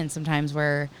these moments sometimes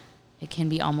where it can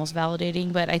be almost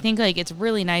validating. But I think, like, it's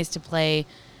really nice to play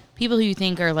people who you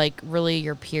think are, like, really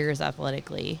your peers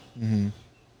athletically. Mm-hmm.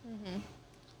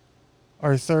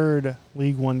 Our third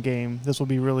League 1 game. This will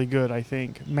be really good, I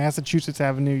think. Massachusetts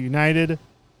Avenue United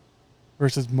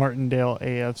versus Martindale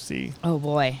AFC. Oh,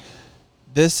 boy.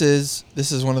 This is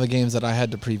one of the games that I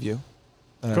had to preview.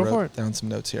 And Go I for wrote it. down some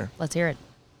notes here. Let's hear it.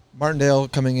 Martindale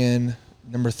coming in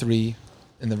number 3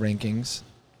 in the rankings.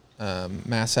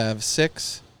 Mass Ave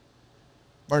 6.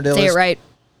 Martindale Say is it right.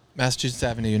 Massachusetts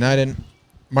Avenue United.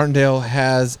 Martindale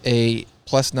has a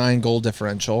 +9 goal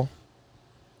differential,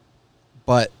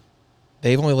 but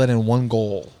they've only let in 1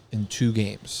 goal in 2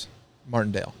 games.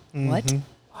 Martindale. What?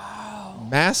 Mm-hmm.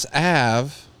 Mass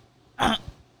Ave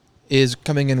is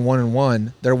coming in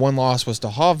 1-1. Their one loss was to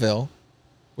Hawville,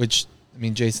 which, I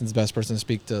mean, Jason's the best person to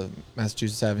speak to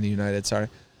Massachusetts Avenue United. Sorry,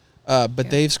 but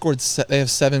they've scored. They have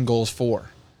 7 goals for.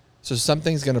 So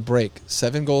something's going to break.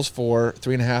 7 goals for,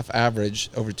 3.5 average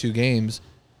over 2 games,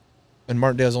 and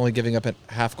Martindale's only giving up a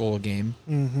half goal a game.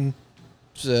 Mm-hmm.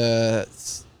 So,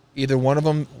 either one of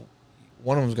them's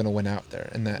going to win out there,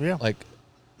 and that like,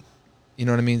 you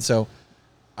know what I mean. So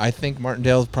I think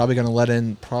Martindale's probably going to let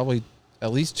in probably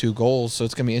at least 2 goals. So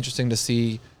it's going to be interesting to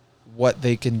see what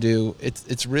they can do.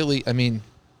 It's really, I mean,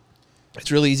 it's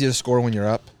really easy to score when you're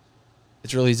up.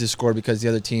 It's really easy to score because the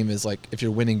other team is like, if you're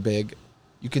winning big,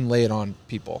 you can lay it on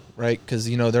people, right? Because,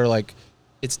 you know, they're like,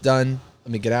 it's done.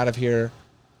 Let me get out of here.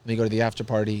 Let me go to the after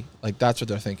party. Like, that's what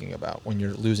they're thinking about when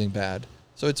you're losing bad.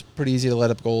 So it's pretty easy to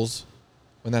let up goals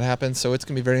when that happens. So it's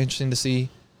going to be very interesting to see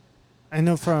I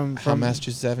know from how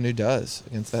Massachusetts Avenue does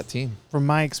against that team. From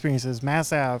my experiences,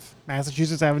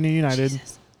 Massachusetts Avenue United,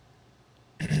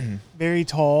 very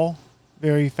tall,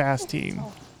 very fast team.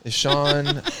 Is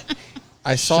Sean...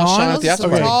 I saw Sean at the after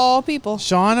party. Tall people.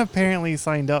 Sean apparently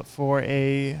signed up for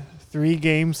a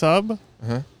 3-game sub,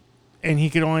 and he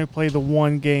could only play the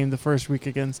 1 game the first week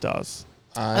against us.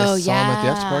 I saw him at the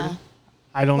after party.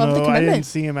 I don't Love the know. I commitment. didn't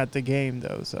see him at the game,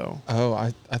 though, so Oh,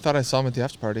 I thought I saw him at the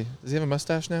after party. Does he have a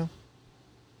mustache now?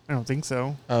 I don't think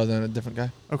so. Oh, then a different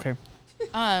guy. Okay.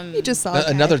 You just saw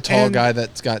Another tall And- guy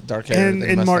that's got dark hair. And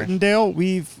in Martindale,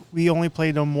 we only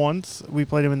played him once. We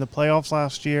played him in the playoffs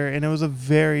last year, and it was a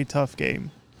very tough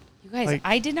game. You guys, Like-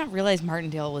 I did not realize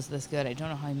Martindale was this good. I don't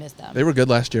know how I missed them. They were good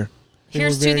last year. They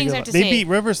Here's were 2 very things I good. have to They say. beat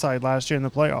Riverside last year in the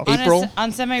playoffs. On a April, s-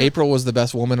 on semi- April was the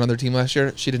best woman on their team last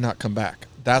year. She did not come back.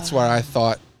 That's why I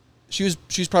thought she was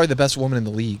probably the best woman in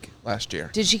the league last year.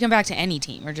 Did she come back to any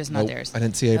team or just not Nope, theirs? I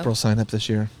didn't see April Nope. sign up this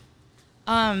year.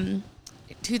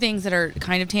 2 things that are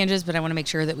kind of tangents, but I want to make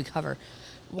sure that we cover.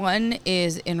 One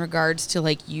is in regards to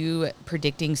like you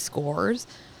predicting scores.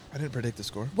 I didn't predict the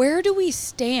score. Where do we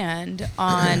stand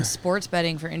on sports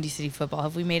betting for Indy City football?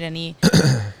 Have we made any?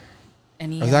 I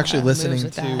was actually moves listening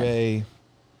with to that? a.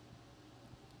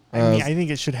 I think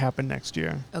it should happen next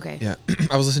year. Okay. Yeah,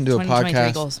 I was listening to a 2023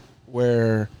 podcast goals.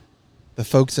 where the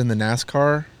folks in the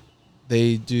NASCAR,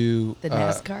 they do The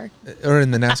NASCAR? or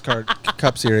in the NASCAR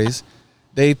Cup Series,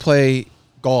 they play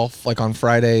golf like on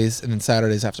Fridays and then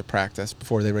Saturdays after practice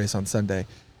before they race on Sunday,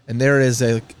 and there is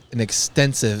an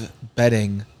extensive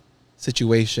betting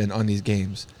situation on these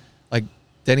games. Like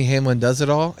Denny Hamlin does it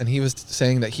all, and he was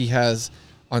saying that he has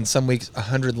on some weeks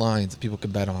 100 lines that people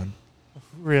could bet on.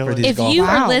 Really? these If golf you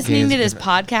are Wow. listening to games. this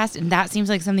podcast and that seems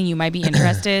like something you might be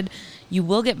interested, you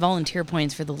will get volunteer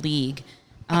points for the league.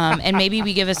 And maybe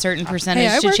we give a certain percentage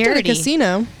Hey, I to worked charity. at a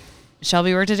casino.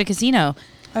 Shelby worked at a casino.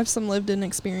 I have some lived-in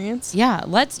experience. Yeah,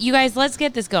 let's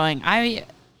get this going.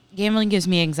 Gambling gives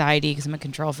me anxiety because I'm a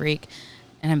control freak.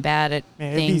 and I'm bad at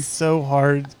Man, it'd be things. so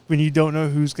hard when you don't know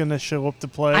who's going to show up to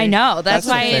play. I know. That's That's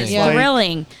the why thing. it's Yeah.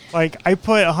 thrilling. Like, I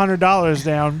put $100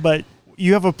 down, but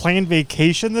you have a planned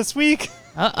vacation this week?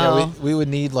 Uh-oh. Yeah, we would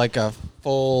need like a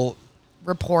full.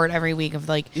 Report every week of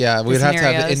like Yeah, the we'd have to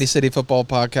have the scenarios. Indy City Football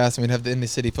podcast, and we'd have the Indy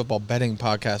City Football betting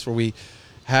podcast where we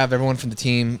have everyone from the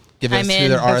team give us I'm who in.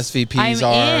 their RSVPs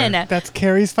are. I'm in. That's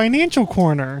Carrie's financial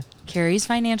corner. Carrie's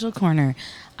Financial Corner.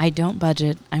 I don't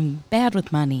budget. I'm bad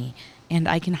with money, and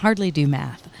I can hardly do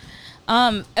math.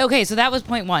 Okay, so that was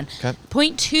point one. Okay.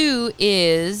 Point two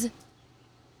is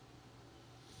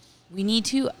we need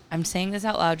to, I'm saying this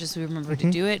out loud just so we remember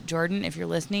to do it. Jordan, if you're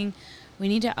listening, we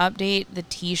need to update the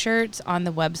T-shirts on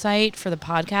the website for the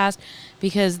podcast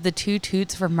because the 2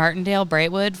 toots for Martindale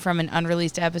Brightwood from an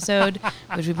unreleased episode,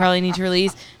 which we probably need to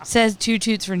release, says 2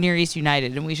 toots for Near East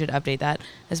United, and we should update that,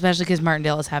 especially because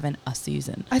Martindale is having a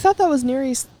season. I thought that was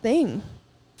Neary's thing.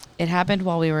 It happened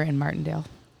while we were in Martindale.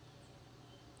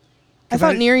 I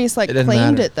thought Neary's It didn't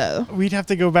claimed matter. it though. We'd have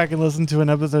to go back and listen to an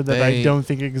episode that I They- don't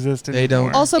think existed. they don't-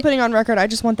 anymore. Also, putting on record, I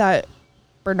just want that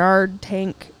Bernard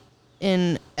tank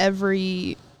in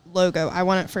every logo. I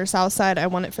want it for Southside. I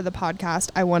want it for the podcast.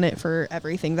 I want it for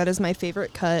everything. That is my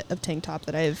favorite cut of tank top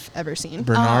that I've ever seen.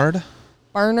 Bernard.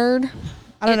 Barnard.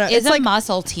 I don't know. It's It's a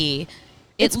muscle tee.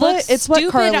 it's what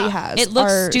stupid Carly on- has, It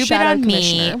looks our stupid shadow on me.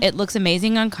 commissioner. It looks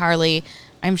amazing on Carly.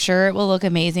 I'm sure it will look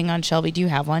amazing on Shelby. Do you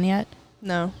have one yet?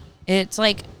 No. It's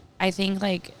like, I think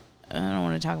like, I don't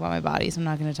want to talk about my body, so I'm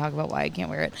not going to talk about why I can't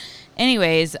wear it.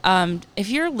 Anyways, if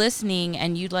you're listening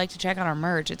and you'd like to check out our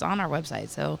merch, it's on our website.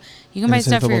 So you can buy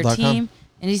stuff for your IndyCityFootball.com. team,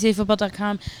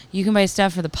 IndyCityFootball.com. You can buy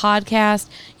stuff for the podcast.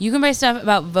 You can buy stuff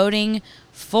about voting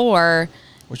for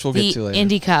Which we'll the get to later.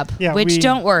 Indy Cup, Yeah, which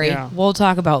don't worry, yeah. we'll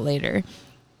talk about later.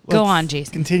 Go Let's on,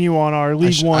 Jason. Continue on our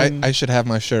League One. I should have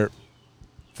my shirt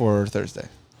for Thursday.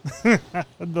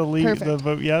 The league, Perfect. the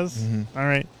vote yes. Mm-hmm. All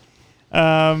right.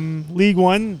 League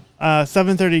One,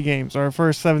 7:30 games. Our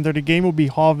first 7:30 game will be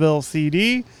Hallville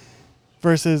CD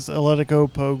versus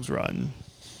Atletico Pogues Run.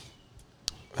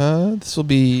 This will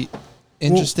be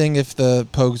interesting if the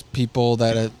Pogues people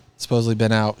that have supposedly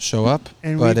been out show up,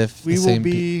 And but we, if we the will same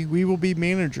be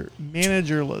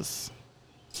managerless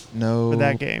no for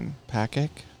that game. Pakic.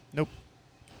 Nope.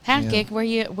 Pancake, where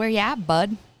you at,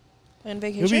 bud? Planned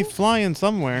He'll vacation. be flying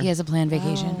somewhere. He has a planned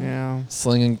vacation. Yeah.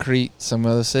 Sling and Crete, some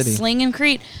other city. Sling and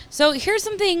Crete. So here's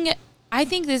something. I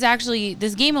think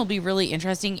this game will be really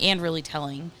interesting and really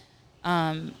telling,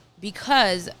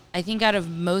 because I think out of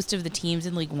most of the teams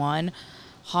in League One,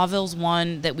 Hawville's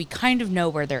one that we kind of know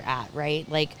where they're at, right?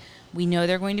 Like we know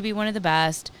they're going to be one of the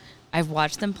best. I've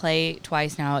watched them play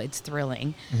twice now. It's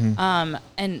thrilling, and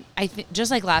I think just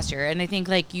like last year, and I think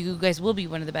like you guys will be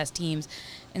one of the best teams,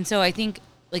 and so I think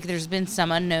like there's been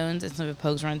some unknowns and some of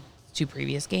Pogues run 2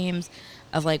 previous games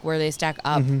of like where they stack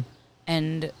up.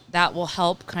 And that will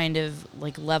help kind of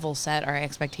like level set our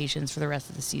expectations for the rest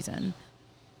of the season.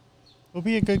 It'll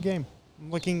be a good game.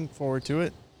 I'm looking forward to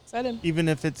it, Excited. even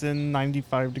if it's in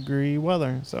 95-degree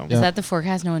weather. So Yeah. Is that the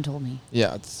forecast? No one told me.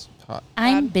 Yeah, it's hot.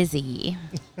 I'm busy.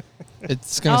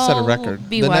 It's going to set a I'll record.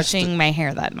 be washing my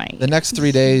hair that night. The next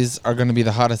 3 days are going to be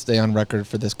the hottest day on record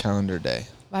for this calendar day.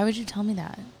 Why would you tell me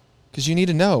that? Because you need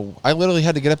to know. I literally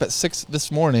had to get up at 6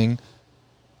 this morning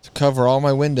to cover all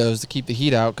my windows to keep the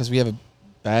heat out because we have a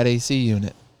bad AC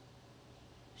unit.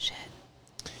 Shit.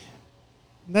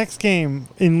 next game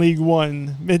in League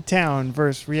One, Midtown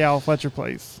versus Real Fletcher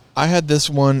Place. I had this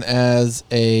one as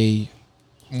a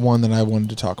one that I wanted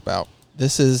to talk about.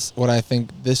 This is what I think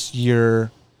this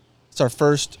year. It's our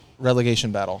first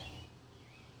relegation battle.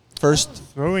 First,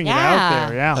 Throwing it out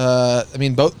there, yeah. I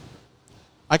mean, both.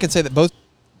 I can say that both.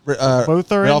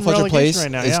 Both are Real in Fletcher relegation Place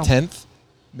right now, is yeah. 10th.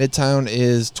 Midtown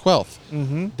is 12th.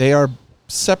 Mm-hmm. They are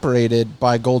separated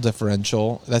by goal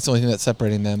differential. That's the only thing that's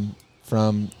separating them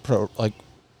from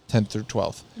 10th through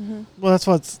 12th. Mm-hmm. Well, that's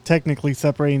what's technically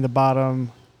separating the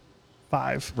bottom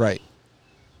 5. Right.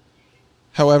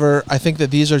 However, I think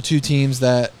that these are two teams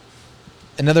that.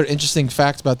 Another interesting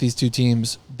fact about these two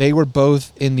teams: they were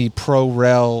both in the Pro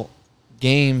Rel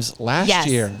games last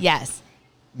year. Yes.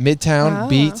 Midtown Oh.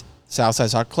 beat Southside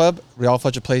Soccer Club. Real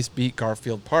Fletcher Place beat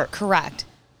Garfield Park. Correct.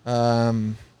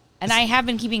 Um, And I have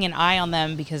been keeping an eye on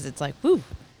them because it's like, woo.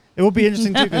 It will be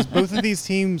interesting, too, because both of these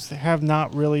teams have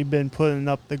not really been putting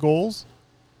up the goals.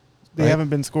 They Right. haven't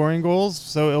been scoring goals,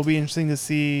 so it'll be interesting to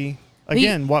see,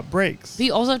 again, what breaks. But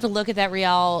you also have to look at that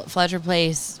Real Fletcher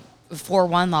Place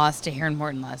 4-1 loss to Heron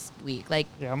Morton last week. Like,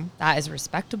 Yeah. that is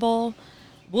respectable.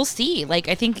 We'll see. Like,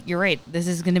 I think you're right. This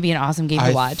is going to be an awesome game to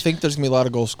I watch. think there's going to be a lot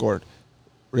of goals scored.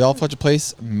 Real Fletcher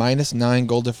Place, -9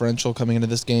 goal differential coming into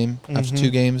this game after 2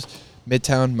 games.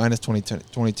 Midtown minus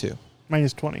 22.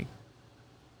 Minus 20.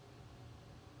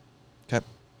 Okay.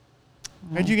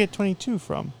 Where'd you get 22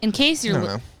 from? In case I you're,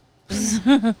 don't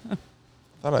know.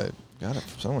 Thought I got it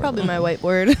from somewhere. Probably my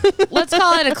whiteboard. let's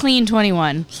call it a clean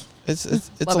 21. It's a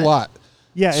Love it. lot.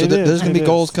 Yeah, So it is. there's gonna It be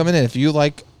goals is. coming in. If you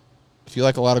like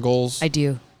a lot of goals, I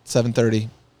do. 7:30.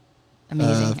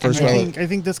 Amazing. first I'm I ready.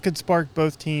 think this could spark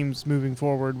both teams moving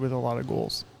forward with a lot of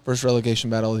goals. First relegation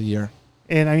battle of the year.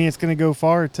 And I mean, it's going to go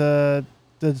far to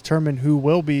determine who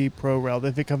will be pro rel.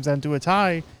 If it comes down to a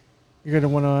tie, you're going to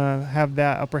want to have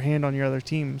that upper hand on your other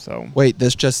team. So Wait,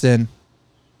 this just in.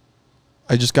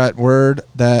 I just got word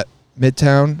that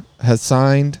Midtown has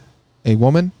signed a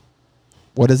woman.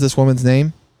 What is this woman's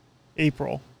name?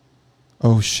 April.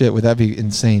 Oh shit, would that be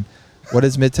insane? What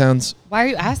is Midtown's Why are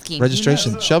you asking?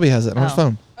 registration? Shelby has it on her Oh.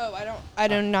 phone. Oh, I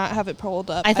do not have it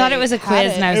pulled up. I thought it was a had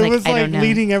quiz, it. and I was It like, was I like don't know.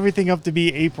 leading everything up to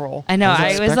be April. I know. I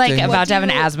was I was like expecting- about to have an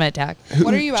What do you- asthma attack. Who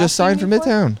What are you just asking signed for me for?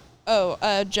 Midtown?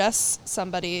 Oh, Jess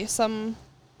somebody. Come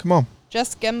on.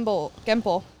 Jess Gimple.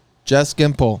 Jess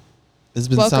Gimple has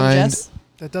been Welcome, signed. Jess.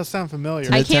 That does sound familiar.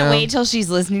 I can't Midtown. wait till she's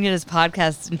listening to this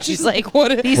podcast and she's like,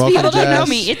 What? these Welcome, people don't know Jess.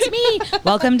 me. It's me.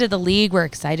 Welcome to the league. We're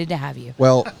excited to have you.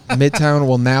 Well, Midtown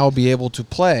will now be able to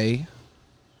play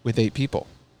with 8 people.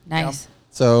 Nice.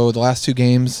 So the last 2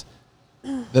 games,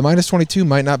 the minus 22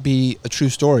 might not be a true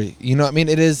story. You know what I mean?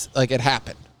 It is like it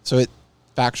happened. So it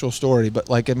factual story, but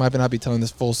like it might not be telling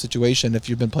this full situation. If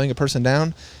you've been playing a person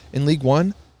down in League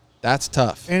 1, that's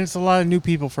tough. And it's a lot of new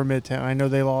people for Midtown. I know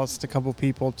they lost a couple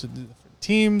people to the different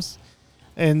teams.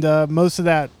 And most of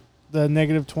that, the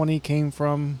negative 20 came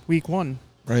from week 1.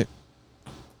 Right.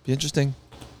 Be interesting.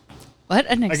 What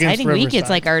an Against exciting week it's Riverside.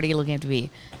 like already looking to be.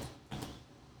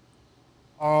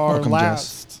 Our Welcome,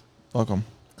 last, Welcome.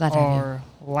 Glad to have you. our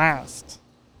last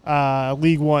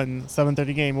League 1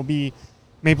 7:30 game will be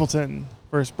Mapleton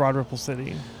versus Broad Ripple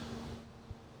City.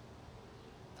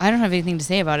 I don't have anything to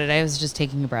say about it. I was just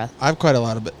taking a breath. I have quite a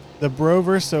lot of it. The bro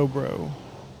versus Sobro.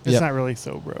 It's Yep. not really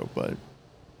Sobro, but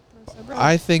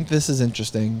I think this is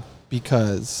interesting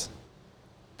because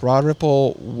Broad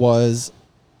Ripple was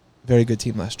a very good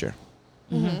team last year.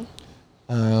 Mm-hmm.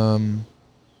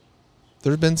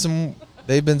 There have been some.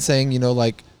 They've been saying,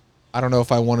 like, I don't know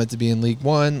if I wanted to be in League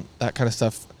 1, that kind of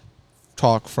stuff.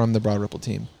 Talk from the Broad Ripple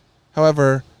team.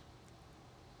 However,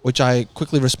 which I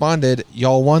quickly responded,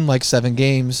 y'all won like 7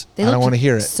 games. They I don't looked want to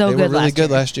hear it. so they were good really last good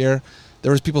year. last year.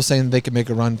 There was people saying they could make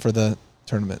a run for the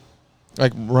tournament,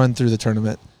 like run through the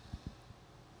tournament.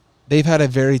 They've had a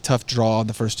very tough draw in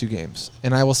the first 2 games,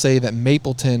 and I will say that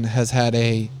Mapleton has had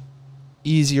a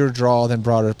easier draw than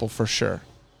Broad Ripple for sure.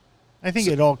 I think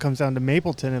it all comes down to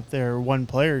Mapleton if their one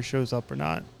player shows up or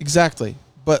not. Exactly,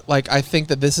 but like I think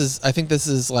this is a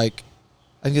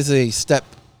step.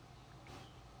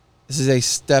 This is a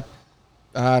step.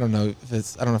 I don't know if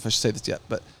I should say this yet,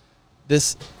 but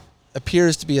this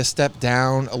appears to be a step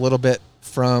down a little bit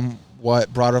from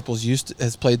what Broad Ripple's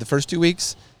has played the first 2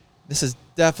 weeks. This is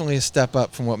definitely a step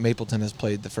up from what Mapleton has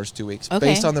played the first 2 weeks, Okay.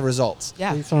 based on the results.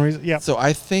 Yeah. For some reason, yeah. So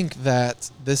I think that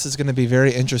this is going to be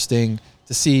very interesting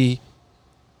to see,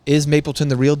 is Mapleton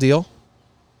the real deal?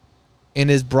 And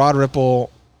is Broad Ripple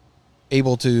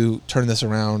able to turn this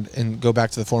around and go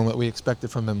back to the form that we expected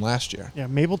from them last year? Yeah,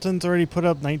 Mapleton's already put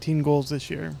up 19 goals this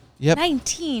year. Yep.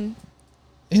 19.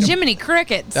 And Jiminy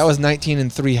Crickets. that was 19 in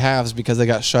 3 halves because they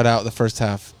got shut out the first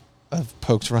half of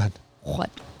Poke's run. What?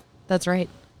 That's right.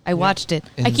 I watched it.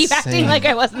 I keep acting Insane. like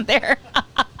I wasn't there.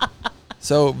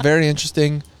 So very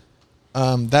interesting.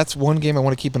 That's one game I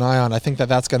want to keep an eye on. I think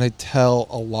that's going to tell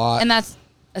a lot. And that's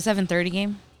a 7:30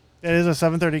 game. It is a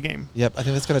 7:30 game. Yep, I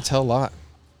think that's going to tell a lot.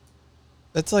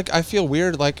 That's like, I feel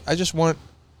weird. Like,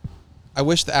 I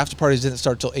wish the after parties didn't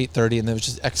start till 8:30 and it was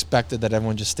just expected that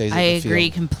everyone just stays at I the agree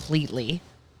field. completely.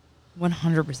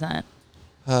 100%.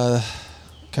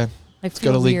 Okay, I let's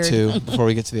go to feel League weird. 2 before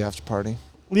we get to the after party.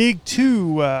 League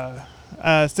 2,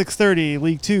 6:30.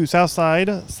 League 2,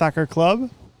 Southside Soccer Club.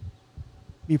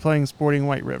 Be playing Sporting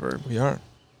White River. We are.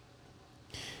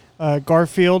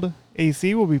 Garfield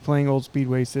AC will be playing Old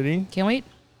Speedway City. Can't wait.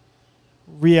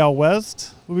 Real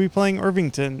West will be playing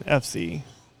Irvington FC.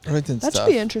 Irvington That stuff.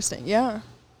 should be interesting. Yeah.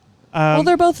 Well,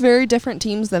 they're both very different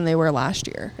teams than they were last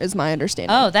year, is my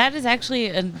understanding. Oh, that is actually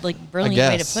a brilliant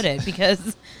way to guess. put it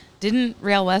because didn't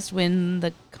Real West win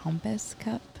the Compass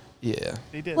Cup? Yeah,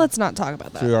 They did. Let's not talk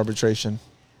about that. through arbitration.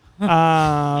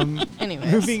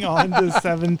 Anyways. Moving on to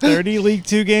 7:30 League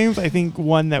 2 games, I think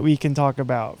one that we can talk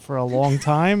about for a long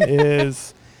time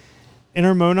is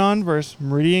Intermonon versus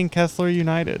Meridian Kessler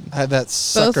United. I had that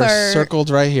sucker are- circled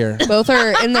right here. Both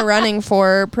are in the running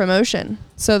for promotion.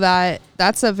 So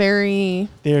that's a very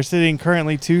They are sitting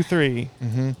currently 2-3.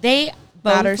 They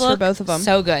both Matters for look both of 'em.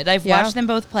 so good. I've Yeah. watched them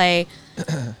both play.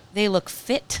 They look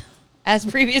fit, as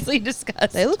previously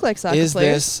discussed. they look like soccer Is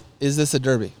players. this a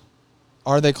derby?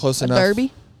 Are they close A enough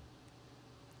derby?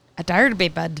 a derby,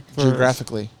 bud.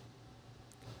 geographically?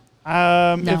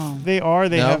 No. If they are,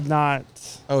 they No? have not.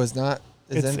 Oh, it's not.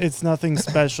 It's nothing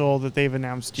special that they've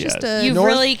announced Just yet. a You've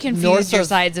North- really north confused your of-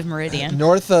 sides of Meridian.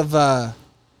 north of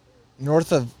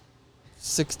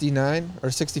 69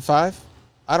 or 65.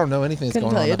 I don't know anything that's Couldn't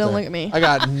going tell on. you. up Don't there. look at me. I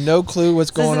got no clue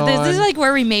what's This is, going on. this is like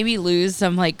where we maybe lose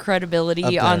some like Up credibility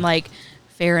there. on like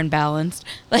fair and balanced.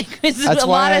 Like this is That's a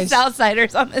lot why of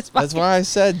Southsiders on this podcast. That's why I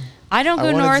said I don't I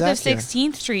go wanted north of Zach here.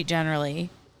 16th Street generally.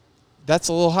 that's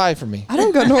a little high for me. I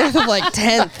don't go north of like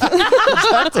 10th.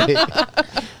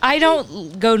 I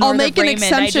don't go north make of an Raymond. I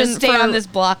exception just stay for- on this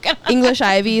block. English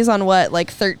Ivy's on what,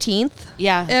 like 13th?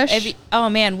 Yeah. Ish. Oh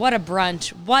man, what a brunch!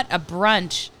 What a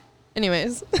brunch!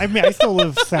 Anyways, I mean, I still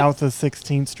live south of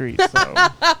 16th Street,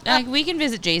 so We can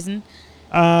visit Jason.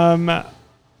 I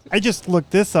just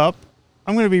looked this up.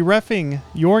 I'm going to be reffing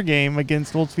your game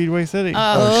against Old Speedway City.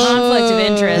 Conflict of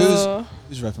interest.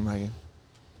 Who's reffing my game?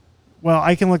 Well,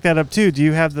 I can look that up too. Do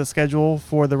you have the schedule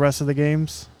for the rest of the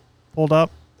games pulled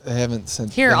up? I haven't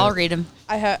sent. Here, I'll read them.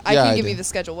 I Yeah, can I give do. you the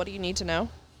schedule. What do you need to know?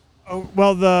 Oh,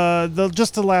 well, the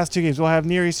just the last two games. We'll have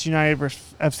Near East United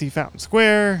versus FC Fountain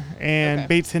Square and Okay.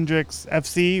 Bates Hendricks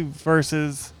FC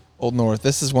versus. Old North.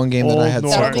 This is one game that I Old had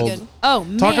North. That would be circled. good. Oh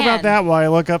man, Talk about that while I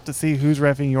look up to see who's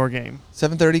reffing your game.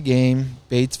 7:30 game.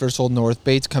 Bates versus Old North.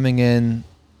 Bates coming in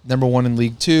number 1 in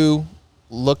League 2,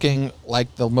 looking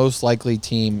like the most likely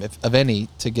team, if of any,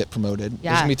 to get promoted. There's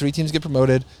Yeah. gonna be 3 teams get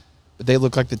promoted, but they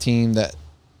look like the team that's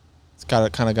got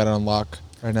it on lock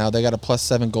right now. They got a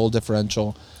 +7 goal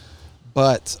differential.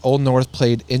 But Old North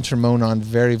played Intermonon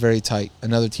very, very tight.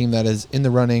 Another team that is in the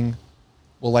running,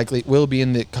 will be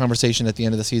in the conversation at the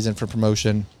end of the season for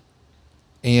promotion.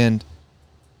 And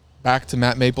back to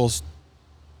Matt Maples'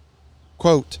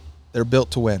 quote, they're built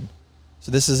to win.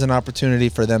 So this is an opportunity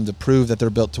for them to prove that they're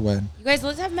built to win. You guys,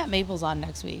 let's have Matt Maples on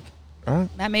next week. All right,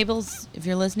 Matt Maples, if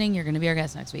you're listening, you're going to be our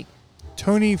guest next week.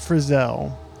 Tony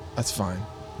Frizzell. that's fine.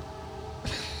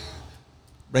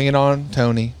 Bring it on,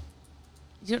 Tony.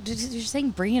 You're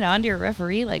saying bring it on to your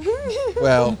referee? Like,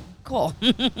 Well, cool.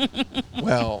 We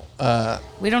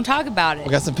don't talk about it.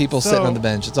 we got some people sitting on the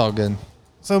bench. It's all good.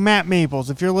 So Matt Maples,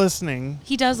 if you're listening,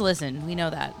 He does listen. We know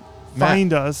that.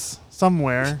 find us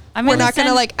somewhere. I'm We're gonna not going to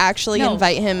send- like actually No.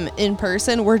 invite him in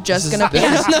person. We're just This is- going to be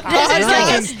this on the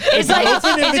It's like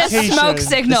open it's a invitation. smoke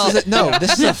signal.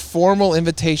 This is a formal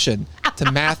invitation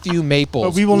to Matthew Maples,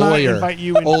 But we will not lawyer, invite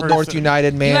you in Old North person.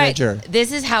 United You guys- manager.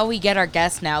 this is how we get our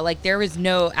guests now. Like there is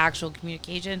no actual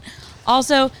communication.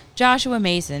 Also, Joshua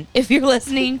Mason, if you're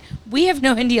listening, we have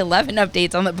no Indy 11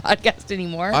 updates on the podcast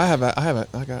anymore. I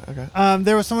got.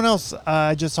 There was someone else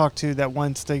I just talked to that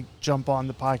wants to jump on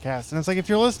the podcast, and it's like, if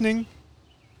you're listening,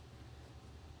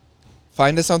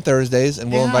 Find us on Thursdays,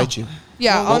 and we'll Yeah. invite you.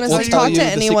 Yeah, We'll honestly, tell talk you to the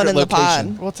anyone in secret the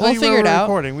location. pod. we'll tell you figure where it we're out.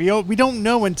 recording. We don't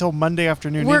know until Monday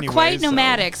afternoon. We're anyway, quite so-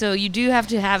 nomadic, so you do have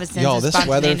to have a sense Y'all, of this weather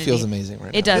spontaneity. feels amazing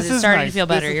right now. It does. This It's is starting nice. to feel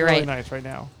better. This is You're really right. nice right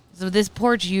now. So this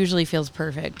porch usually feels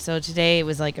perfect. So today it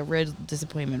was like a real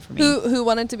disappointment for me. Who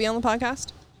wanted to be on the podcast?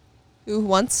 Who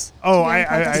wants? Oh, to be on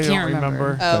the I podcast? don't Can't remember.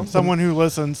 remember. Oh. Someone who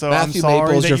listens, so Matthew I'm sorry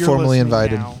Maples, that you're you're formally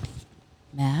listening invited.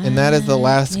 now. And that is the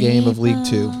last game of League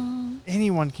 2.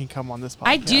 Anyone can come on this podcast.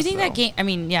 I do think though. that game. I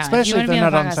mean, yeah. especially if if you they're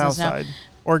want to not be on on the podcast, Southside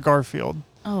or Garfield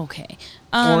Okay.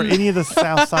 or any of the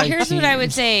Southside Here's teams. what I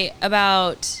would say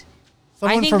about.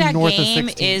 Someone I think from that north game of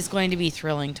 16. is going to be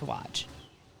thrilling to watch.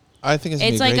 I think it's,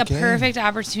 It's gonna be like a a great perfect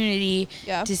opportunity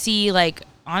Yeah. to see, like,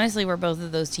 honestly, where both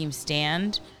of those teams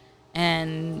stand.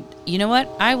 And you know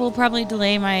what? I will probably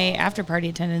delay my after party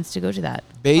attendance to go to that.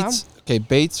 Bates. Okay,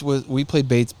 Bates was. We played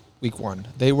Bates week 1.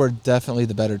 They were definitely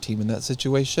the better team in that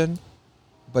situation,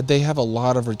 but they have a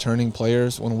lot of returning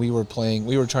players. When we were playing,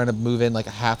 we were trying to move in like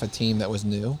a half a team that was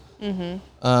new.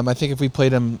 I think if we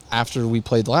played them after we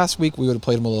played last week, we would have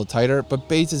played them a little tighter. But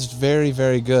Bates is very,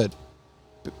 very good.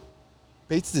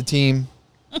 Bates is a team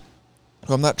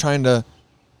who I'm not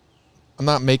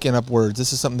making up words.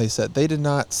 This is something they said. They did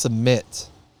not submit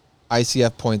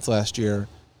ICF points last year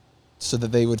so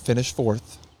that they would finish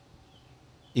 4th,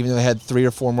 even though they had 3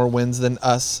 or 4 more wins than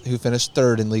us, who finished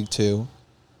 3rd in League 2,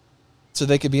 so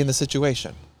they could be in the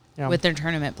situation. Yeah. With their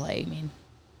tournament play, I mean.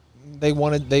 They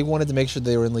wanted to make sure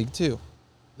they were in League 2.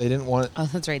 They didn't want. Oh,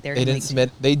 that's right. They didn't submit.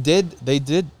 They did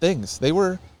things. They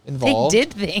were They involved.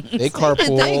 did things. They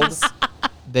carpooled. things.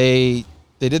 they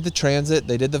did the transit,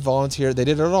 they did the volunteer, they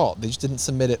did it all. They just didn't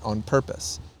submit it on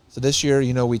purpose. So this year,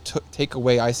 we take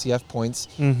away ICF points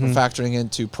from factoring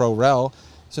into Pro Rel.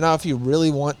 So now if you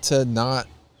really want to not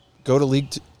go to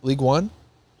League One,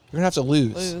 you're going to have to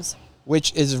lose.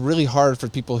 Which is really hard for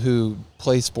people who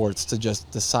play sports to just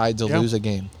decide to lose a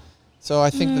game. So I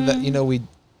think that we.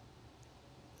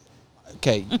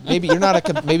 Okay, maybe you're not a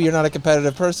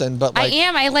competitive person, but I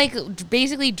am. I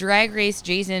basically drag race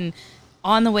Jason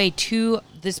on the way to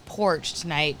this porch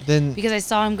tonight because I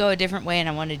saw him go a different way and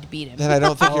I wanted to beat him. Then I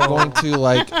don't think you're going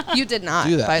to You did not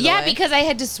do that. By the way. Because I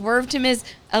had to swerve him as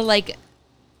a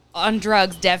on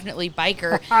drugs, definitely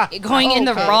biker, going in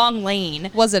the wrong lane.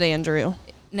 Was it Andrew?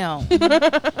 No.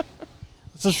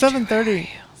 So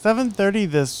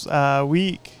 7:30 this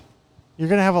week. You're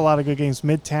going to have a lot of good games.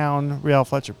 Midtown, Real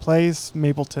Fletcher Place,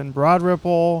 Mapleton, Broad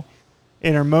Ripple,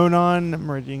 Intermonon,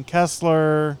 Meridian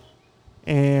Kessler,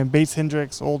 and Bates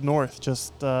Hendricks, Old North.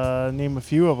 Just name a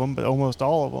few of them, but almost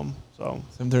all of them. So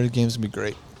 7:30 games will be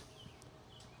great.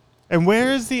 And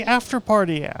where is the after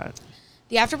party at?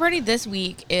 The after party this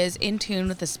week is in tune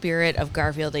with the spirit of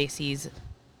Garfield AC's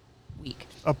week.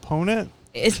 Opponent?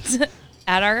 It's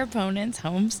at our opponent's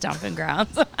home stomping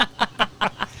grounds.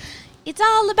 It's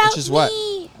all about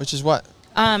me. Which is what?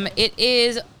 It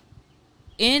is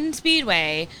in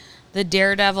Speedway, the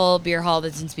Daredevil Beer Hall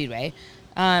that's in Speedway.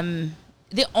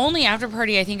 The only after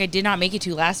party I think I did not make it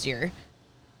to last year.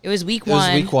 It was week one.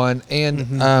 It was week one,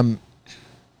 and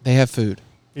they have food.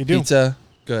 They do. Pizza,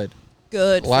 good.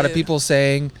 Good. A lot of people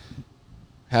saying,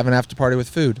 have an after party with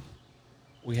food.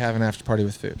 We have an after party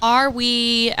with food. Are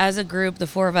we, as a group, the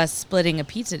four of us, splitting a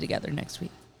pizza together next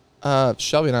week?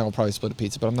 Shelby and I will probably split a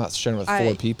pizza, but I'm not sharing with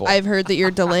 4 people. I've heard that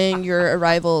you're delaying your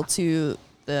arrival to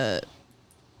the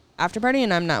after party,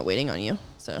 and I'm not waiting on you.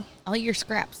 So I'll eat your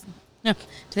scraps. No. Do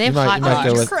they have You hot might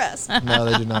go dogs? with- No,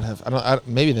 they do not have.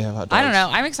 Maybe they have hot dogs. I don't know.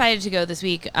 I'm excited to go this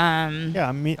week. Yeah,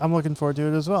 I'm looking forward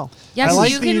to it as well. Yeah, I so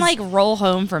like you can these- roll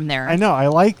home from there. I know. I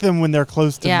like them when they're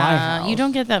close to my house. You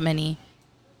don't get that many.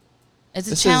 It's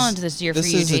a This challenge is- this year for you,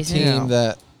 This Jason. is a team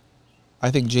that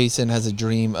I think Jason has a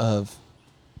dream of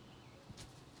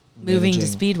Moving to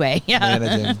managing- Speedway. Yeah.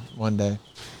 managing one day.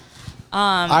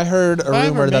 I heard a If I ever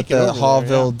rumor that make it the over there,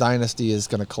 Hallville dynasty is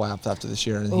going to collapse after this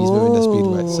year, and he's moving to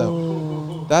Speedway.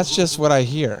 So that's just what I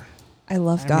hear. I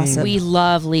love I gossip. mean- We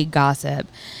love league gossip.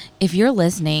 If you're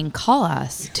listening, call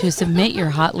us to submit your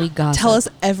hot league gossip. Tell us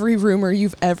every rumor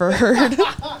you've ever heard.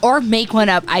 or make one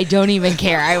up. I don't even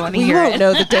care. I want to We hear won't it.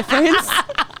 know the difference.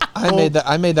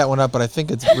 I made that one up, but I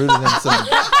think it's rooted in some.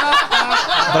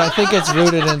 But I think it's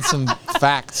rooted in some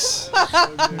facts.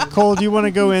 Cole, do you want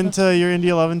to go into your Indy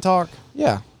 11 talk?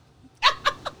 Yeah.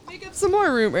 Make up some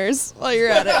more rumors while you're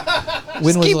at it.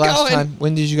 When was keep the last going. time?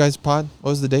 When did you guys pod?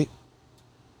 What was the date?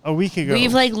 A week ago.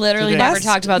 We've literally Today. never Last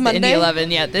talked about Monday? the Indy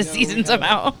 11 yet this season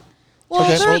somehow. Well,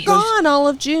 Okay, they're well, there's- gone all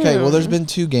of June. Okay, well, there's been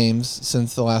 2 games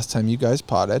since the last time you guys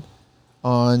potted.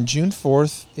 On June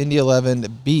 4th, Indy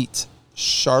 11 beat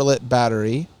Charlotte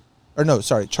Battery,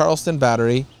 Charleston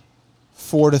Battery,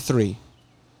 4-3.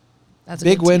 That's a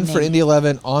Big good win team for name. Indy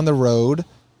 11 on the road.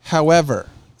 However,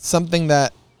 something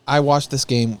that I watched this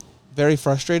game very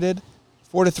frustrated.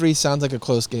 4-3 sounds like a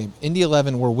close game. Indy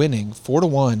 11 were winning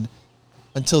 4-1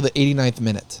 until the 89th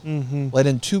minute. Mm-hmm. Let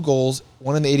in 2 goals,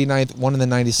 one in the 89th, one in the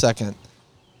 92nd.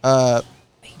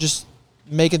 Just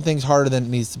making things harder than it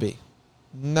needs to be.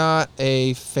 Not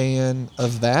a fan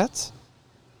of that.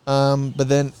 But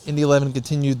then Indy 11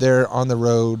 continued their on the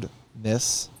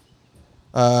roadness.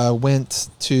 Went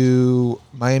to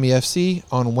Miami FC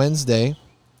on Wednesday.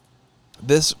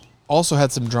 This also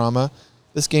had some drama.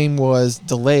 This game was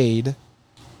delayed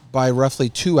by roughly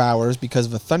 2 hours because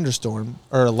of a thunderstorm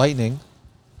or lightning,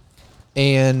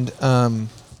 and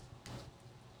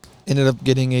ended up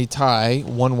getting a tie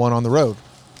 1-1 on the road.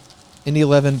 Indy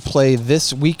 11 play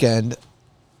this weekend,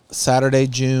 Saturday,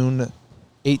 June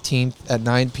 18th at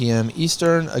 9 p.m.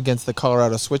 Eastern against the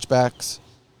Colorado Switchbacks.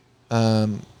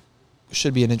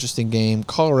 Should be an interesting game.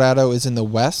 Colorado is in the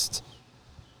West.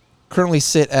 Currently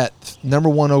sit at number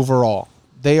 1 overall.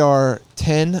 They are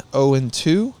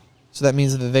 10-0-2, so that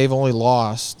means that they've only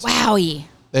lost. Wowie.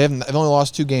 They've only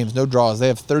lost 2 games, no draws. They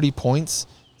have 30 points,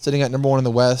 sitting at number 1 in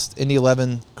the West. Indy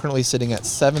 11 currently sitting at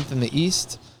 7th in the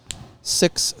East,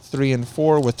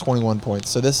 6-3-4 with 21 points.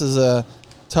 So this is a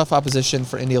tough opposition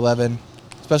for Indy 11,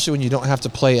 especially when you don't have to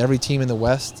play every team in the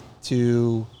West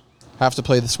to have to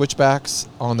play the Switchbacks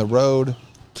on the road.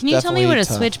 Can you tell me what a Definitely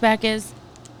tough. switchback is?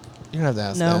 You're going to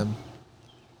have to ask No. them.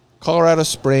 Colorado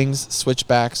Springs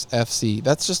Switchbacks FC.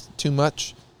 That's just too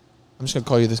much. I'm just going to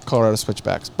call you the Colorado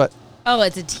Switchbacks. But Oh,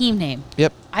 it's a team name.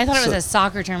 Yep. I thought it was So- a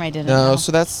soccer term. I didn't No, know.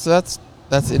 so that's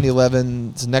Indy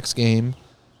 11's next game.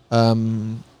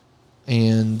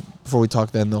 And before we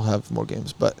talk, then they'll have more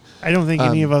games. But I don't think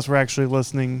any of us were actually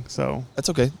listening, so that's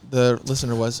okay. The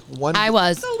listener was one. I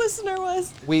was. The listener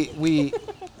was. We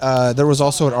there was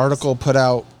also an article put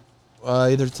out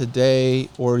either today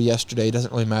or yesterday. It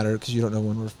doesn't really matter because you don't know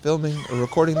when we're filming or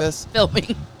recording this.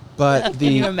 Filming. But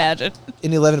Can you the imagine?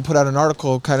 Indy 11 put out an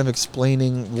article kind of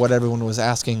explaining what everyone was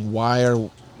asking. Why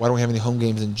don't we have any home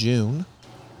games in June?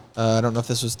 I don't know if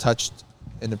this was touched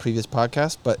in the previous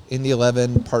podcast, but Indy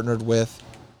 11 partnered with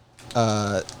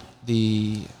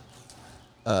the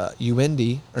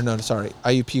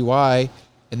IUPUI,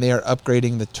 and they are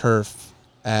upgrading the turf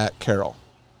at Carroll.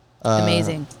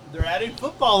 Amazing. They're adding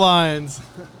football lines.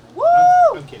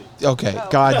 I'm kidding. Okay,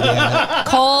 God damn it.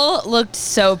 Cole looked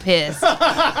so pissed.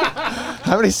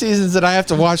 How many seasons did I have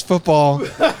to watch football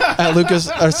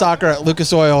at soccer at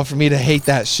Lucas Oil for me to hate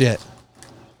that shit?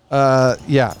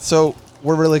 Yeah, so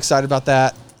we're really excited about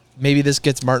that. Maybe this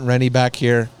gets Martin Rennie back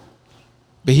here,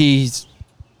 but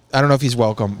I don't know if he's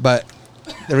welcome, but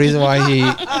the reason why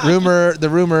the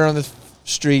rumor on the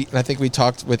street, and I think we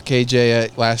talked with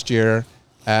KJ last year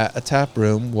at a tap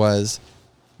room, was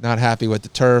not happy with the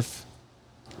turf.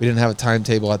 We didn't have a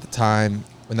timetable at the time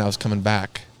when that was coming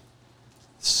back.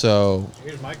 So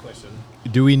Here's my question.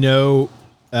 Do we know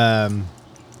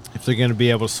if they're going to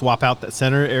be able to swap out that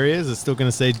center area? Is it still going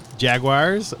to say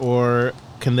Jaguars, or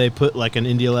can they put like an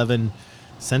Indy 11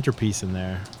 centerpiece in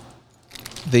there?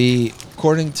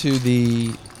 according to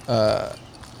the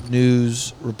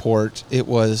news report, it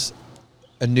was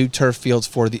a new turf fields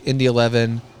for the Indy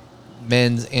 11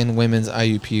 men's and women's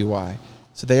IUPUI.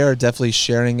 So they are definitely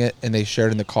sharing it, and they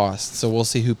shared in the cost. So we'll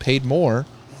see who paid more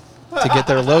to get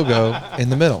their logo in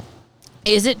the middle.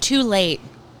 Is it too late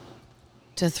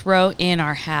to throw in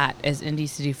our hat as Indy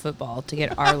City Football to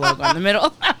get our logo in the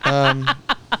middle?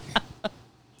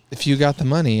 If you got the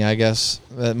money, I guess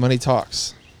that money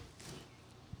talks.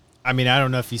 I mean, I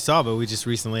don't know if you saw, but we just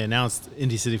recently announced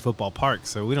Indy City Football Park,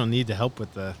 so we don't need to help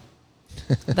with the...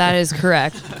 That is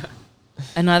correct.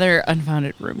 Another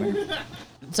unfounded rumor.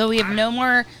 So we have no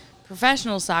more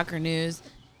professional soccer news.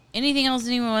 Anything else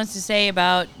anyone wants to say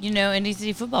about, Indy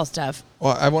City football stuff?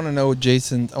 Well, I want to know I want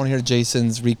to hear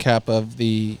Jason's recap of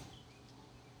the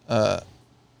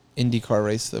IndyCar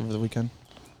race over the weekend.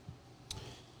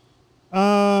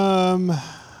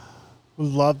 Would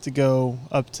love to go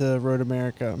up to Road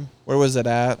America. Where was it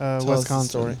at? Tell us the Wisconsin.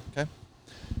 story. Okay.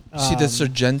 You see the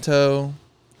Sargento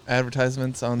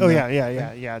advertisements on. Oh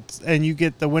yeah. And you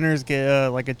get the winners get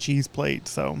like a cheese plate.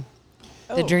 So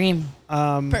The dream.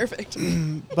 Perfect.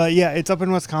 But yeah, it's up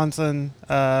in Wisconsin,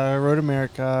 Road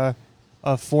America,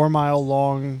 a 4-mile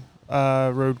long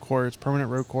road course, permanent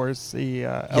road course. The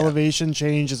elevation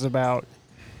change is about,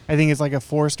 I think it's like a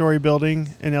 4-story building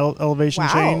in elevation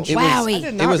change. It Wowie. was, I did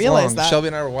it not was realize long. that. Shelby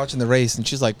and I were watching the race, and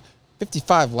she's like,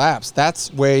 55 laps. That's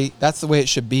the way it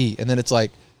should be. And then it's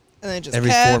like And then just every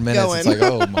kept 4 minutes, going. it's like,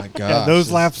 oh my god. Yeah, those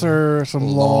laps are some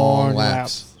long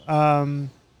laps. laps.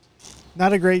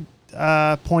 Not a great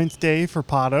points day for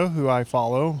Pato, who I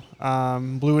follow.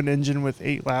 Blew an engine with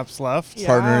 8 laps left. Yeah.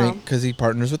 Partnering because he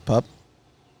partners with Pup.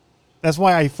 That's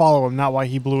why I follow him, not why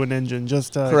he blew an engine.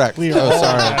 Just to Correct. clear Oh, all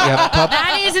sorry. that. Yeah, Pup.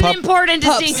 That is an Pup- important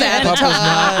Pup distinction. said- Pup was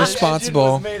not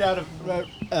responsible. made out of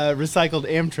recycled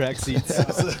Amtrak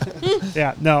seats.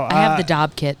 Yeah, no. I have the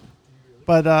Dobb kit.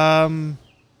 But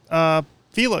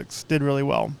Felix did really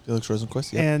well. Felix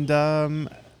Rosenquist, yeah. And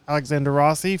Alexander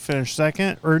Rossi finished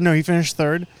second. Or no, he finished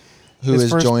third. Who His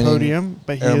is first joining podium,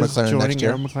 but he Aaron is McLaren joining next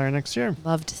year. Aaron McLaren next year.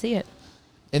 Love to see it.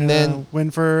 And then win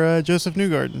for Joseph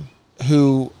Newgarden.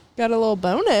 who? Got a little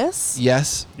bonus.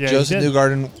 Yes, Yeah, he Joseph did.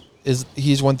 Newgarden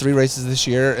he's won 3 races this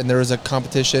year, and there is a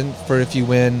competition for if you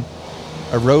win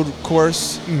a road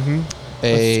course, Mm-hmm.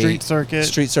 a street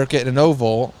circuit. and an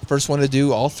oval. First one to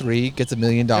do all 3 gets $1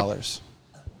 million.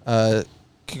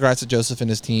 Congrats to Joseph and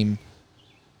his team.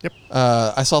 Yep.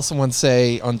 I saw someone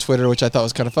say on Twitter, which I thought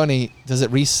was kind of funny, does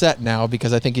it reset now?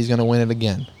 Because I think he's going to win it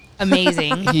again.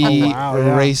 Amazing. He Oh, wow,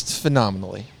 yeah. raced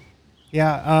phenomenally.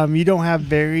 Yeah, you don't have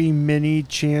very many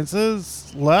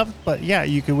chances left, but yeah,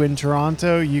 you could win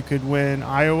Toronto, you could win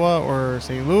Iowa or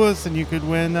St. Louis, and you could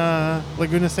win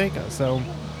Laguna Seca. So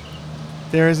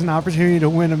there is an opportunity to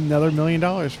win another $1 million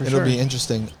for It'll sure. be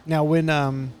interesting. Now,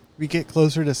 when we get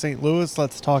closer to St. Louis,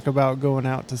 let's talk about going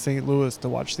out to St. Louis to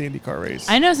watch the IndyCar race.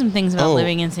 I know some things about Oh.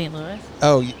 living in St. Louis.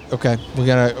 Oh, okay. We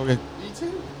gotta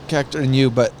factor in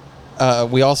you, but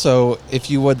we also,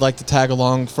 if you would like to tag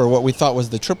along for what we thought was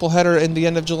the triple header in the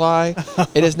end of July,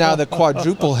 it is now the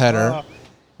quadruple header.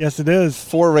 Yes, it is.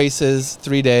 4 races,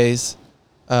 3 days,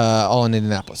 all in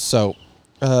Indianapolis. So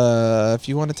if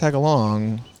you want to tag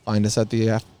along, find us at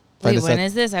the. Wait, when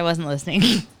is this? I wasn't listening.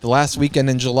 The last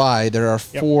weekend in July. There are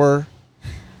 4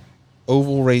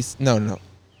 oval race. No.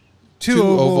 2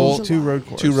 oval, oval, 2 road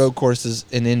courses. 2 road courses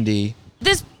in Indy.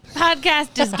 This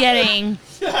podcast is getting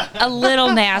a little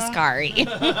NASCAR-y.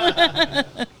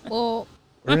 Well,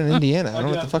 We're in Indiana. I don't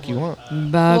know what the fuck you want.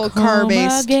 Well,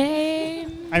 car-based.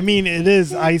 I mean, it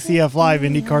is ICF Live,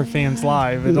 IndyCar Fans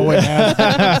Live. It always has been.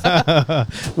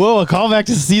 Whoa, a callback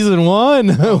to season 1.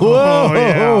 Whoa.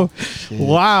 Yeah.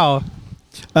 Wow.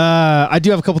 I do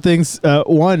have a couple things.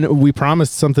 One, we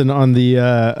promised something on the. Do you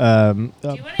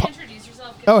want to introduce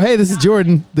yourself? Oh, hey, this is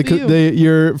Jordan,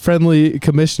 your friendly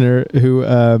commissioner who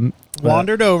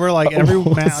Wandered over like every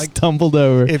stumbled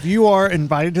over. If you are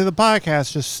invited to the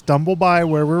podcast, just stumble by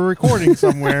where we're recording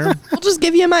somewhere. We'll just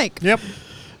give you a mic. Yep.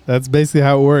 That's basically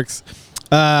how it works.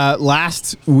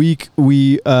 Last week,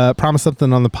 we promised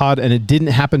something on the pod, and it didn't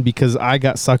happen because I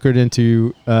got suckered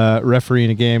into refereeing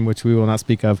a game, which we will not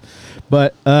speak of.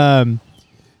 But did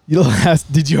you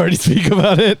already speak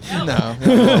about it? No.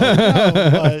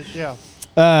 But, yeah.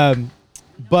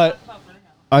 But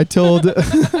I told...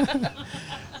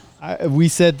 we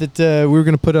said that we were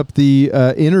going to put up the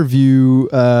interview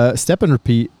step and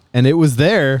repeat, and it was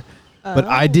there, but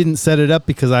I didn't set it up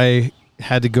because I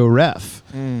had to go ref.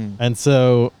 And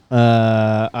so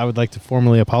I would like to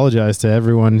formally apologize to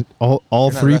everyone, all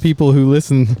 3 people who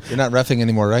listen. You're not reffing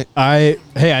anymore, right? I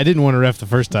didn't want to ref the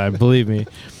first time, believe me.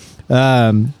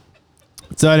 So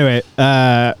anyway,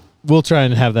 we'll try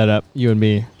and have that up, you and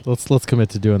me. Let's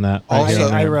commit to doing that.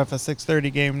 I ref a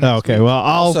 6:30 game next okay, week. well,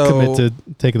 I'll commit to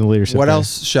taking the leadership. What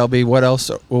else, Shelby? What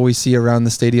else will we see around the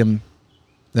stadium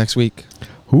next week?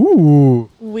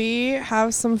 Ooh. We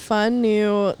have some fun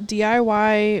new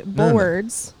DIY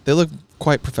boards. They look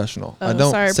quite professional. Oh, I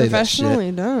don't sorry, say professionally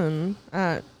that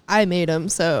done. I made them,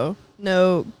 so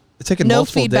no. It's taken no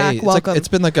multiple feedback. days. Welcome. It's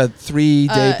been like a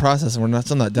 3-day process, and we're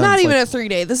still not done. Not It's even like, a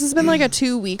 3-day. This has been like a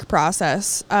 2-week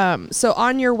process. So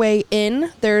on your way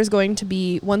in, there's going to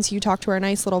be, once you talk to our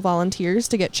nice little volunteers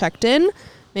to get checked in,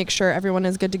 make sure everyone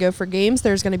is good to go for games,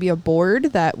 there's going to be a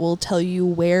board that will tell you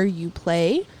where you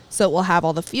play. So it will have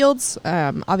all the fields.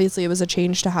 Obviously, it was a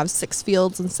change to have 6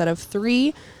 fields instead of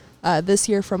 3 this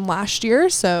year from last year.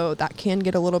 So that can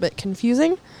get a little bit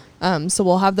confusing. So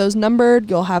we'll have those numbered.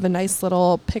 You'll have a nice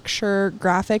little picture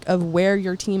graphic of where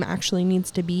your team actually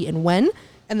needs to be and when.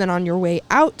 And then on your way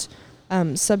out,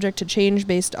 subject to change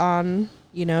based on,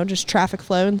 just traffic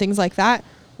flow and things like that,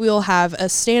 we'll have a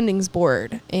standings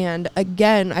board. And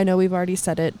again, I know we've already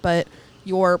said it, but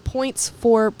your points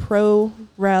for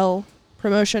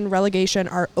promotion, relegation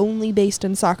are only based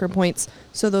in soccer points.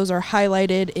 So those are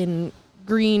highlighted in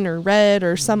green or red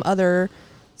or some other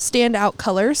standout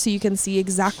color, so you can see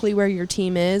exactly where your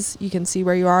team is. You can see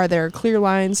where you are. There are clear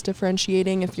lines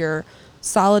differentiating if you're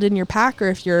solid in your pack or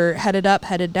if you're headed up,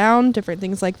 headed down, different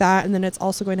things like that. And then it's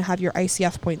also going to have your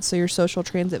ICF points, so your social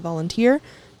transit volunteer.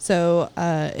 So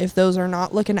if those are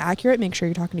not looking accurate, make sure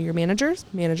you're talking to your managers.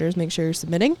 Managers, make sure you're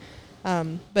submitting.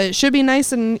 But it should be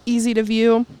nice and easy to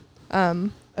view.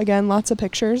 Again, lots of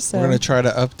pictures. So. We're going to try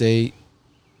to update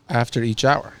after each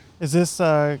hour. Is this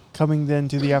coming then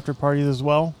to the after party as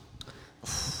well?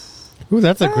 Ooh,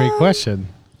 that's a great question.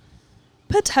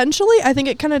 Potentially. I think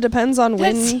it kind of depends on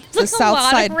when the South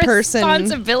Side person.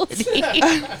 Responsibility.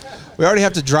 We already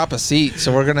have to drop a seat,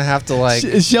 so we're going to have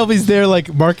to Shelby's there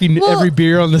marking every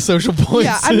beer on the social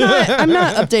points. Yeah, I'm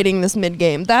not updating this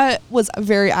mid-game. That was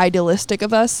very idealistic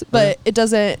of us, but it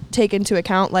doesn't take into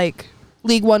account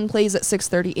League One plays at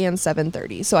 6:30 and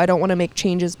 7:30. So I don't want to make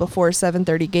changes before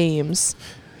 7:30 games.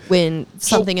 When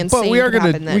something insane but we are could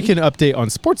happen then. We can update on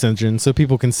Sports Engine so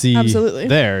people can see Absolutely.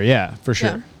 there. Yeah, for sure.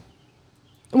 Yeah.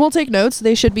 And we'll take notes.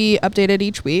 They should be updated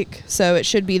each week, so it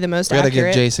should be the most accurate. We got to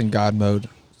give Jason God mode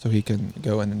so he can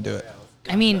go in and do it.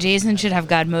 I mean, Jason should have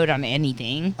God mode on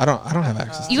anything. I don't have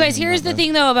access to You guys, God here's the mode.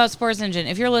 thing, though, about Sports Engine.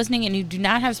 If you're listening and you do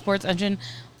not have Sports Engine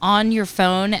on your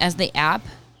phone as the app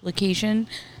location,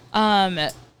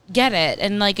 get it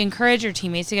and encourage your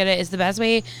teammates to get it. Is the best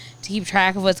way to keep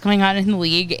track of what's going on in the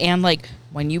league and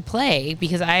when you play,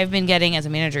 because I've been getting as a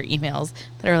manager emails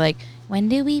that are when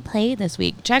do we play this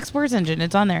week? Check Sports Engine,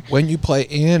 it's on there. When you play,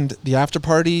 and the after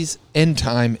party's end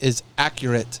time is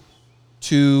accurate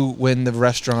to when the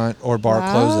restaurant or bar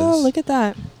closes. Oh, look at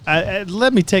that.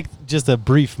 Let me take just a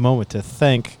brief moment to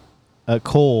thank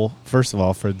Cole, first of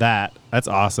all, for that. That's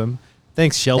awesome.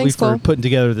 Thanks, Shelby, for putting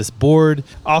together this board.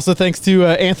 Also, thanks to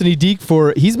Anthony Deek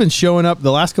he's been showing up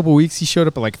the last couple of weeks. He showed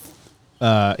up at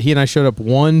he and I showed up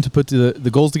 1 to put the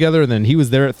goals together, and then he was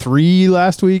there at 3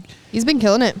 last week. He's been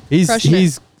killing it.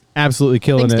 He's absolutely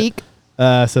killing Thanks, it.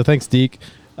 Deke. So thanks, Deke.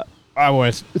 I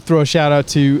want to throw a shout out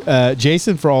to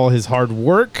Jason for all his hard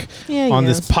work on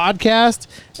this podcast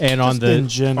and on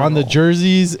the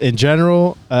jerseys in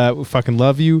general. We fucking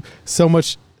love you so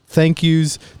much. Thank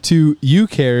yous to you,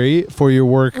 Carrie, for your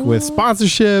work with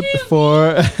sponsorship,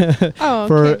 for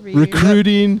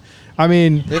recruiting. I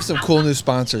mean, they have some cool new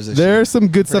sponsors. There's some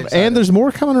good stuff, excited. and there's more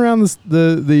coming around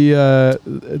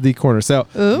the corner. So,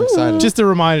 just a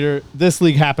reminder: this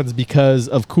league happens because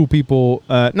of cool people,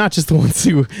 not just the ones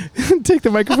who take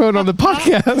the microphone on the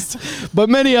podcast, but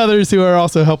many others who are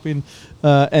also helping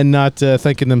and not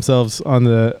thanking themselves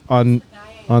on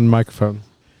microphone.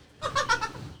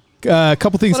 A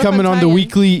couple things coming on the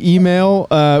weekly email.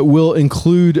 We'll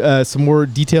include some more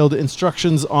detailed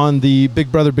instructions on the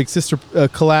Big Brother Big Sister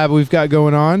collab we've got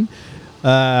going on,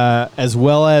 as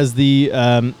well as the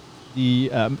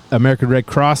American Red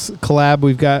Cross collab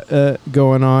we've got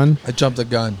going on. I jumped the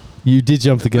gun. You did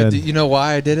jump the gun. But you know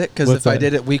why I did it? Because if I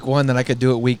did it week 1, then I could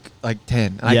do it week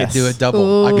 10. And I could do a double.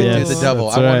 Ooh. I could do the double.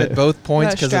 That's I right. wanted both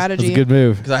points because That's a good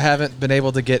move. Because I haven't been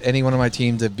able to get anyone on my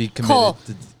team to be committed. Cole,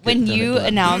 to when donate you blood.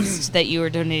 announced that you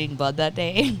were donating blood that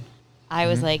day, I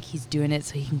was like, he's doing it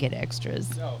so he can get extras.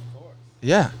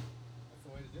 Yeah.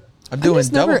 I'm I'm doing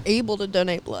just double. never able to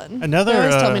donate blood. Another, They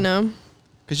always tell me no.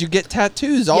 Because you get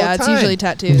tattoos all Yeah, the it's time. usually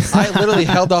tattoos. I literally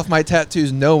held off my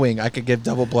tattoos knowing I could give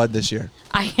double blood this year.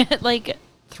 I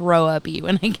throw up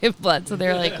when I give blood, so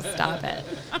they're like, stop it.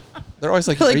 They're always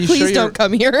like, Like, "Are you please sure don't you're-"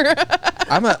 come here.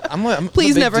 I'm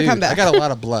Please a big never dude. come back. I got a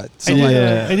lot of blood. So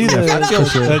Yeah. I do I feel-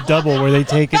 the double where they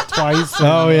take it twice.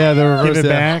 Oh yeah, the reverse. Give it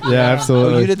yeah. back. Yeah,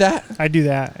 absolutely. Oh, you did that? I do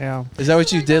that. Yeah. Is that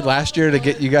what you did last year to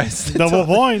get you guys Double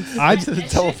points. I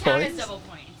double points?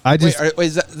 just Wait,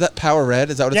 is that Power Red?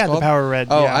 Is that what Yeah, it's the called? Power Red,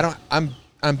 Oh, yeah.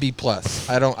 I'm B plus.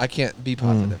 I can't be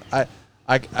positive. I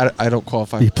don't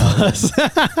qualify. B plus.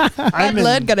 My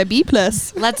blood got a B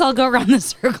plus. Let's all go around the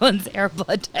circle and say our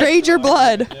blood type. Grade your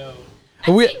blood.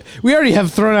 we already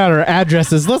have thrown out our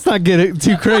addresses. Let's not get it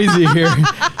too crazy here.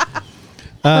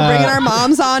 We're bringing our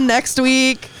moms on next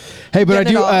week. Hey, but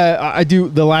Getting it all. I do.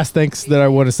 The last thanks that I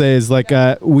want to say is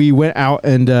we went out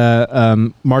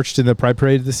and marched in the Pride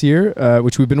Parade this year,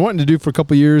 which we've been wanting to do for a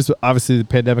couple of years. Obviously, the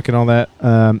pandemic and all that.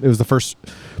 It was the first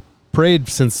parade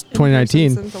since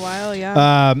 2019. Since a while,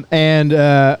 yeah. And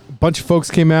a bunch of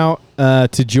folks came out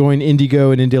to join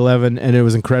Indigo and Indy 11, and it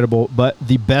was incredible. But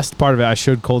the best part of it, I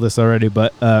showed Cole this already,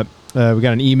 but we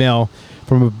got an email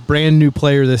from a brand new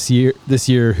player this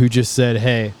year who just said,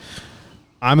 "Hey,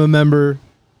 I'm a member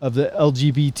of the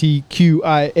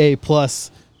LGBTQIA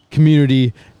plus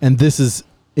community, and this is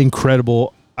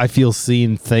incredible. I feel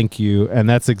seen. Thank you." And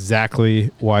that's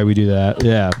exactly why we do that.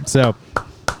 Yeah. So,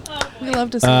 We love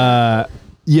to see that.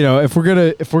 if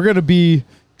we're gonna be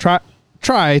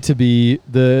try to be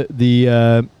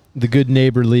the good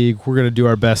neighbor league, we're gonna do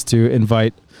our best to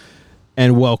invite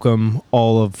and welcome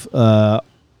all of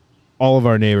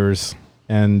our neighbors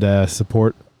and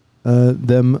support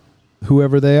them,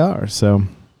 whoever they are. So.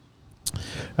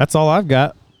 That's all I've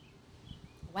got.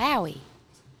 Wowie.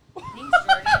 Thanks,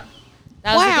 Jordan.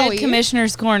 That was a Wowie. good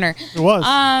commissioner's corner. It was.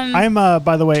 I'm,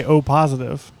 by the way, O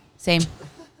positive. Same.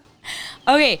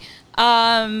 Okay.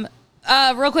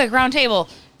 Real quick, round table.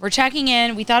 We're checking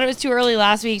in. We thought it was too early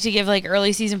last week to give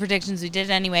early season predictions. We did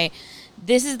it anyway.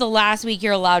 This is the last week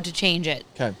you're allowed to change it.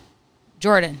 Okay.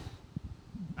 Jordan.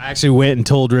 I actually went and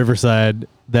told Riverside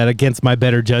that against my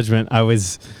better judgment, I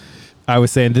was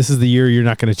saying this is the year you're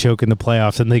not going to choke in the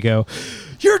playoffs, and they go,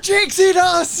 "You're jinxing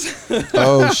us."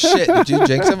 Oh shit! Did you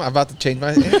jinx him? I'm about to change my.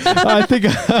 I think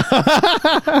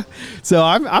so.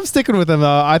 I'm sticking with them.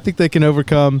 I think they can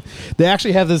overcome. They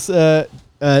actually have this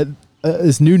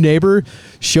this new neighbor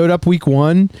showed up week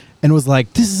 1 and was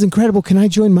like, "This is incredible. Can I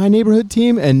join my neighborhood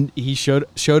team?" And he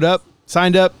showed up,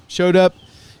 signed up, showed up.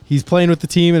 He's playing with the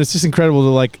team, and it's just incredible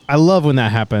to I love when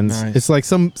that happens. Nice. It's like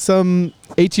some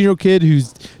 18-year-old kid who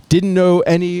didn't know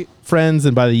any friends,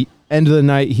 and by the end of the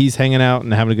night, he's hanging out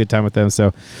and having a good time with them.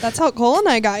 So That's how Cole and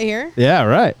I got here. yeah,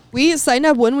 right. We signed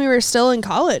up when we were still in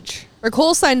college. Or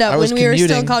Cole signed up I was when we were still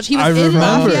in commuting. college. He was I in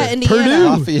remember. Lafayette, Indiana. Purdue.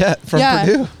 Lafayette from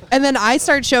Purdue. And then I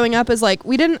started showing up as I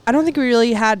don't think we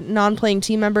really had non-playing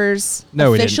team members No,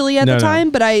 we didn't. officially at No, the no.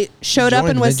 time, but I showed up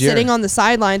Joined and was mid-year. sitting on the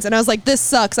sidelines, and I was like, "This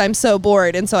sucks. I'm so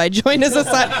bored." And so I joined as a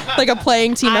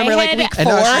playing team member had- week 4. And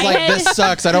now she's like, I had- "This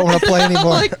sucks. I don't want to play anymore."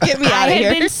 Like, get me I out of had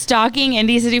here. been stalking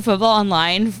Indy City Football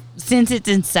online since its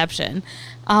inception.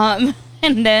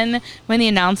 And then when the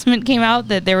announcement came out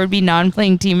that there would be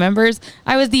non-playing team members,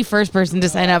 I was the first person to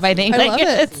sign up, I think. I love it.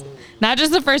 It's Not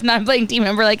just the first non-playing team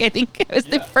member. Like I think it was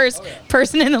the first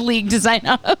person in the league to sign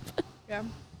up. Yeah.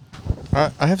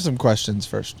 I have some questions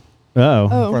first Oh.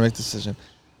 before I make the decision.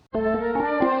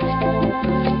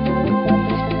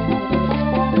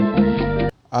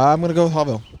 I'm going to go with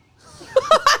Hallville.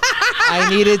 I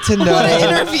needed to know. What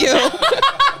an interview.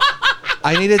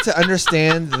 I needed to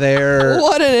understand their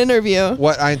What an interview.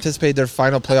 what I anticipate their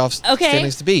final playoff Okay,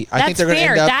 standings to be. I think they're going to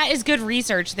fair. end up. That is good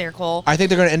research there, Cole. I think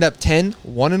they're going to end up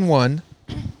 10-1-1,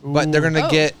 but they're going to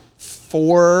get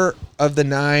 4 of the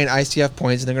 9 ICF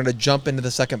points, and they're going to jump into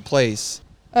the second place.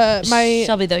 My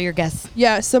Shelby, though, your guess.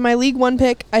 so my League One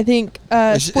pick, I think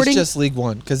It's Sporting. just League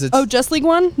One because it's just League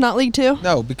One, not League Two.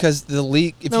 no because the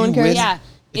league. If No you one cares? win, Yeah,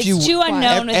 if it's you too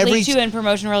unknown with every League t- 2 and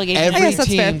promotion relegation. every guess that's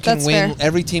team fair. can That's win. fair.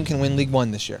 Every team can win League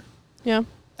One this year. Yeah.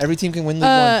 Every team can win League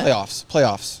One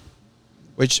playoffs,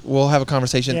 which we'll have a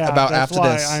conversation about that's after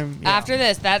why this. After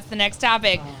this, that's the next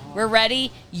topic. We're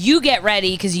ready. You get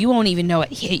ready because you won't even know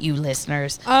it hit you,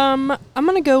 listeners. I'm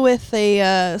gonna go with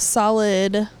a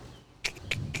solid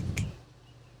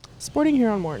Sporting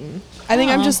Huron Morton. I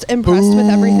think I'm just impressed with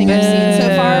everything I've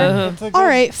seen so far. All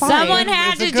right, fine. Someone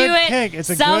had to do it.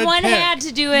 Someone had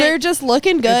to do it. They're just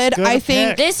looking good. good I pick.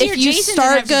 think This year, if you Jason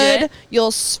start didn't have to do good, it.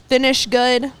 you'll finish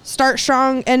good. Start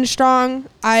strong, end strong.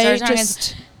 I Start strong,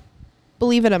 just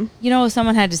believe in him. You know,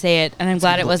 someone had to say it, and I'm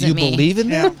glad it wasn't you me. believe in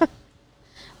them?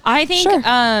 I think Sure.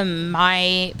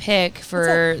 my pick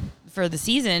for the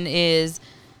season is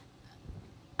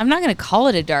I'm not going to call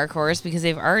it a dark horse because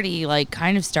they've already like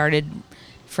kind of started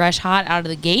fresh hot out of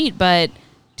the gate, but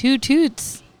 2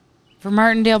 toots for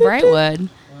Martindale Brightwood.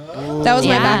 That was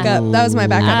my backup. That was my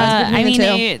backup. I was I mean,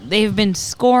 between the two. they've been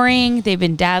scoring. They've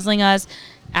been dazzling us.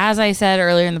 As I said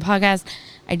earlier in the podcast,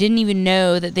 I didn't even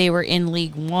know that they were in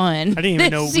League One. I didn't even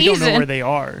know. this We don't know season. where they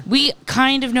are. We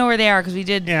kind of know where they are because we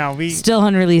did we still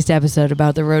unreleased episode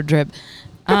about the road trip.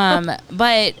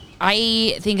 But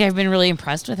I think I've been really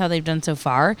impressed with how they've done so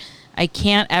far. I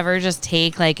can't ever just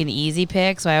take like an easy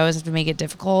pick, so I always have to make it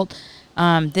difficult.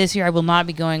 This year I will not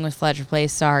be going with Fletcher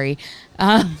Place. Sorry.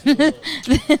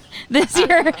 This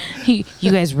year,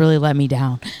 you guys really let me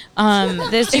down.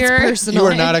 This year, personal. You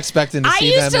were not expecting to I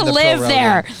see used them to in the live pro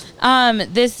there. rally.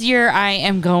 This year I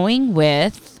am going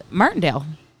with Martindale.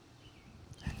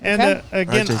 And Okay.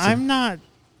 again, Jason.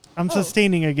 I'm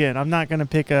sustaining again. I'm not going to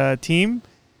pick a team.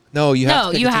 No, you have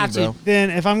No, to. Pick you a team, have to. bro. Then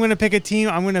if I'm going to pick a team,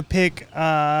 I'm going to pick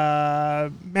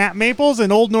Matt Maples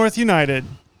and Old North United.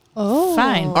 Oh,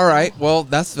 Fine. All right. Well,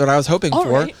 that's what I was hoping All for.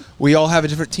 right. We all have a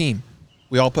different team.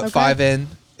 We all put Okay. 5 in.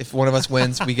 If one of us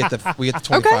wins, we get the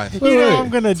 25. You know I'm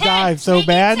going to dive so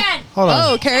bad. Hold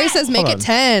on. Oh, Carrie says make Hold it on.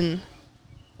 10.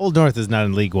 Old North is not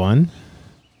in League One.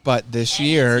 But this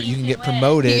year you can get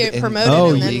promoted. You get in promoted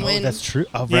Oh, and then yeah. win. That's true.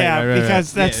 Oh, right, Yeah, right, right,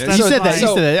 because right. that's you said my- that. You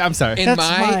said that. I'm sorry. In That's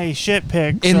my- my shit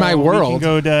pick. in so my we world- can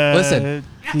go to listen,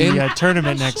 the in-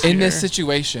 tournament next year. in this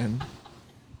situation,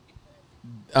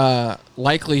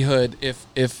 likelihood if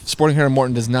Sporting Huron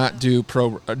Morton does not do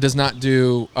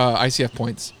ICF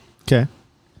points, Okay.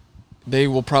 they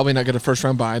will probably not get a first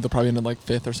round bye. They'll probably end up like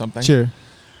 5th or something. Sure.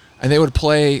 And they would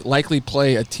likely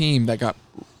play a team that got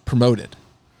promoted.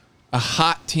 A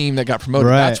hot team that got promoted.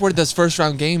 Right. That's where those first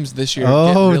round games this year. Oh,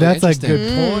 get really that's a interesting.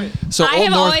 good point. So I Old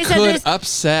have North always said could this-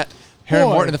 upset Huron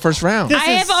Boy. Morton in the first round. This I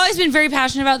have is- always been very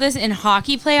passionate about this in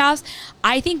hockey playoffs.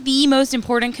 I think the most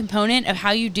important component of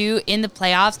how you do in the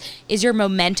playoffs is your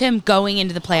momentum going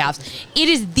into the playoffs. It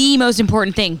is the most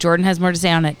important thing. Jordan has more to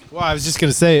say on it. Well, I was just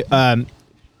going to say, and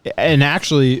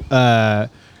actually,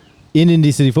 in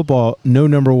Indy City football, no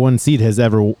number 1 seed has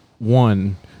ever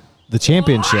won the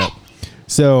championship.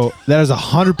 So that is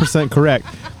 100% correct.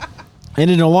 And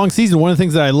in a long season, one of the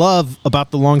things that I love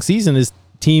about the long season is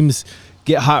teams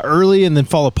get hot early and then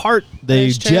fall apart. They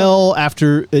That's true. gel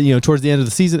after, towards the end of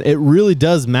the season. It really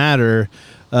does matter.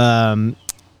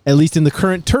 At least in the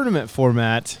current tournament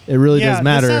format, it really does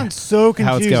matter. This sounds so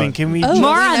how it's confusing. going. Can we Oh.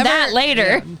 More we on never- that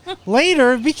later.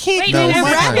 later? We can't. Wait, do No, much we're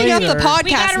wrapping up later. the podcast.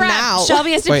 We gotta wrap. now.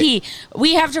 Shelby has to Wait. pee.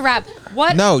 We have to wrap.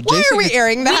 What? No, Why Jason are we gets-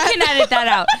 airing We that? can edit that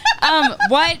out.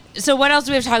 What? So what else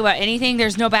do we have to talk about? Anything?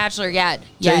 There's no Bachelor yet.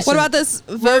 Yes. What about this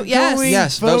vote? Yes. Going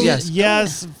Yes, vote yes.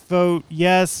 Yes, vote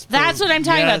yes. That's vote what I'm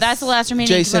talking about. yes. That's the last remaining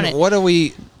Jason, component. what are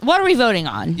we? What are we voting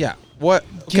on? Yeah. What?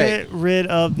 Okay. Get rid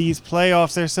of these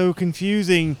playoffs. They're so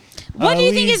confusing. What do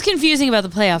you think League- is confusing about the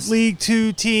playoffs? League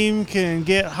 2 team can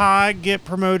get hot, get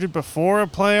promoted before a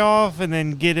playoff, and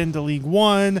then get into League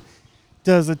 1.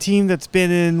 Does a team that's been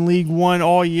in League 1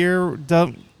 all year,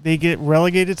 don't they get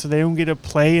relegated so they don't get to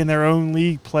play in their own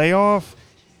league playoff?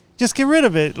 Just get rid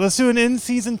of it. Let's do an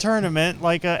in-season tournament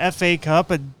like a FA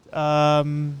Cup,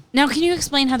 Now, can you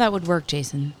explain how that would work,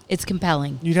 Jason? It's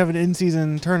compelling. You'd have an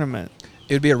in-season tournament.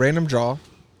 It would be a random draw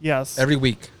Yes. every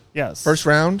week. Yes. First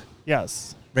round,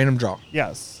 Yes. random draw.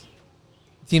 Yes.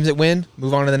 Teams that win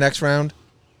move on to the next round,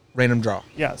 random draw.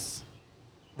 Yes.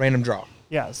 Random draw.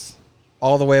 Yes.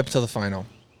 All the way up to the final.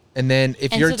 And then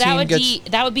if your team gets...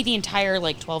 that would be the entire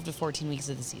 12 to 14 weeks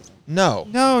of the season. No.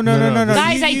 No.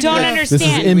 Guys, I don't understand.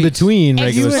 This is in between And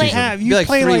regular you would season. have you Be like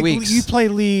play 3 like weeks. you play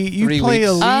league. You 3 play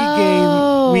a weeks. league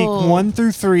game week 1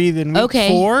 through 3, then week Okay.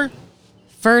 4.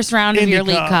 First round of Indy your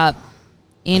League Cup. Cup.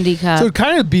 Indy Cup. So it'd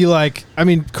kind of be like, I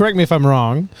mean, correct me if I'm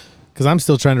wrong, because I'm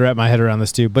still trying to wrap my head around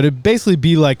this too. But it'd basically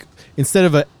be like, instead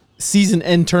of a season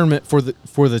end tournament for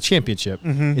the championship,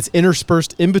 it's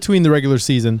interspersed in between the regular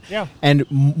season. Yeah. And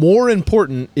more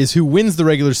important is who wins the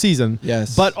regular season.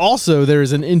 Yes. But also there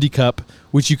is an Indy Cup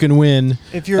which you can win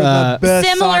If you're the best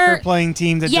Similar- soccer playing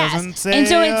team that Yes. doesn't say And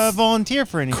so it's- volunteer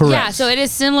for anything. Correct. Yeah, so it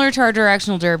is similar to our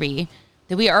directional derby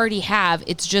that we already have.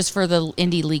 It's just for the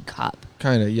Indy League Cup.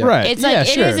 Kind of, yeah. Right. It's like Yeah, it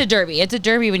sure. is a derby. It's a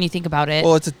derby when you think about it.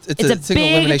 Well, it's a single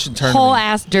big elimination tournament. whole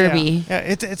ass derby. Yeah,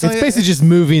 it's It's basically just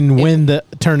moving when the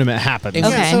tournament happens. And,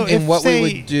 Okay. So and if, what say,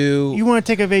 we would do... You want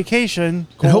to take a vacation,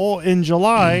 And Cole, in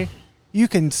July. You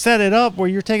can set it up where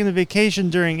you're taking the vacation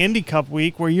during Indy Cup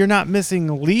week, where you're not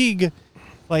missing league,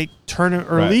 like tournament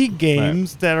or Right, league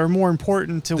games that are more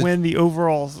important to win the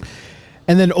overall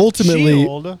And then ultimately,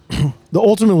 shield.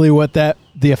 what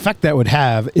the effect that would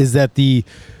have is that the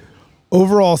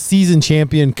overall season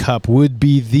champion cup would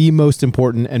be the most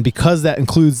important, and because that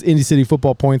includes Indy City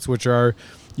football points, which are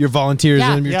your volunteers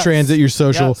Yeah. and your Yes. transit, your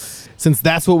social, Yes. since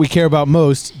that's what we care about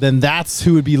most, then that's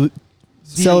who would be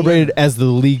celebrated as the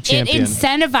league It champion.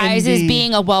 incentivizes And the-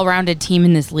 being a well-rounded team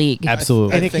in this league.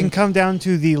 Absolutely. And it can think- come down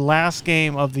to the last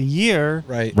game of the year,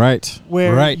 Right. Right.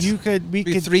 where right. you could we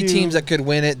Be could 3 do- teams that could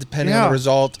win it depending on Yeah. the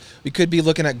result. We could be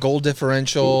looking at goal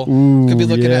differential. Ooh, could be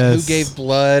looking at who yes. gave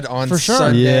blood on For sure.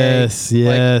 Sunday. Yes,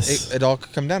 yes. Like, it all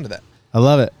could come down to that. I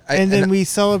love it. and then we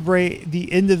celebrate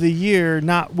the end of the year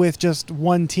not with just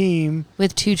one team.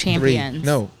 With 2 champions.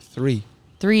 3.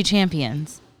 3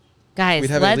 champions. Guys, We'd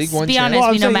have a let's League One be champ. honest. Well,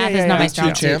 I'm we know saying, math yeah, is yeah, not yeah. my League 2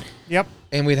 strong suit. champ. Yep.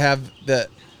 And we'd have the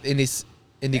Indy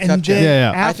And Cup then champ.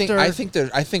 Yeah, yeah. after,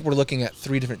 I think we're looking at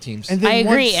 3 different teams. and then I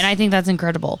agree, once- and I think that's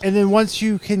incredible. And then once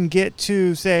you can get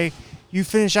to, say, you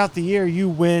finish out the year, you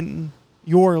win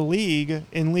your league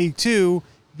in League 2,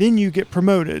 then you get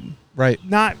promoted. Right.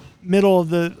 Not middle of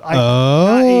the.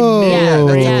 Oh. Yeah, that's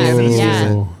yeah, at the end of the yeah.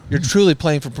 season. You're truly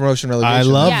playing for promotion relegation. I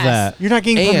love Yes. that. You're not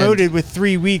getting And- promoted with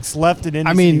 3 weeks left in Indy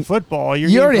I mean, City football. You're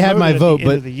You getting already had my promoted at vote, the end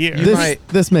but of the year. this, might-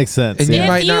 this makes sense. and you yeah.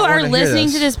 might If you not are wanna hear listening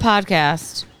this. to this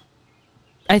podcast,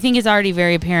 I think it's already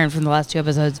very apparent from the last 2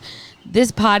 episodes.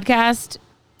 This podcast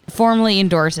formally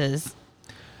endorses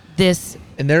this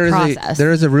And there is process.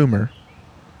 there is a rumor.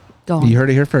 Go on. You heard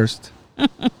it here first.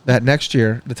 That next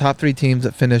year, the top 3 teams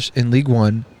that finish in League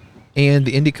 1 and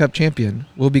the Indy Cup champion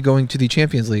will be going to the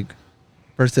Champions League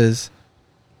versus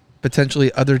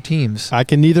potentially other teams I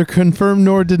can neither confirm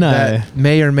nor deny. that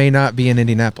may or may not be in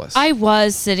Indianapolis. I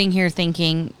was sitting here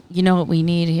thinking, you know what we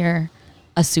need here?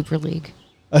 A Super League.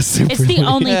 A super It's the league.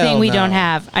 only Hell thing we no. don't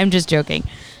have. I'm just joking.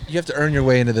 You have to earn your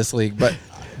way into this league, but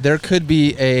there could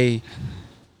be a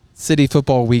city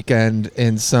football weekend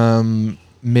in some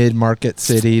mid-market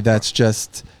city that's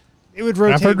just It would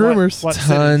rotate. I've heard rumors. What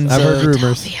Tons cities. I've heard of-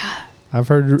 rumors. I've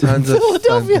heard tons of fun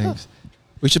Philadelphia. things.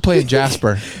 We should play in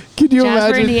Jasper. Can you Jasper,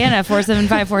 imagine Indiana,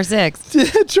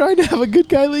 47546. trying to have a good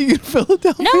guy league in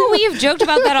Philadelphia? No, we have joked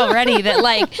about that already. That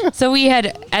like, so we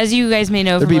had, as you guys may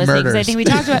know There'd from be listening, 'cause I murders. think we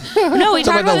talked about. No, we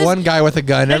Talk talked about about the this. one guy with a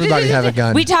gun. Everybody have a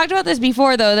gun. We talked about this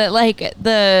before, though, that like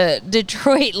the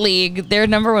Detroit League, their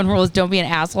number 1 rule is don't be an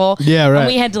asshole. Yeah, right. And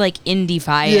we had to like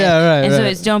indify it. Yeah, right, And so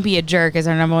right. it's don't be a jerk is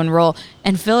our number 1 rule.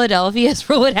 And Philadelphia's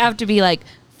rule would have to be like,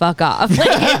 fuck off. Like,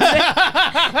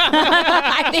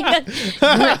 I think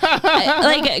that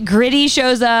like Gritty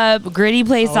shows up, Gritty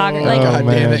plays soccer. Like, God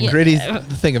damn it. yeah. Gritty's the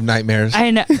thing of nightmares. I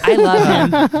know, I love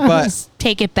him. But Just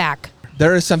take it back.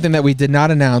 there is something that we did not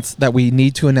announce that we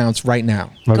need to announce right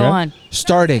now. Okay. Go on.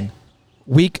 Starting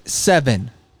week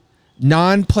 7,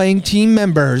 non-playing team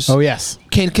members Oh yes,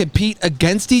 can compete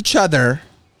against each other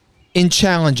in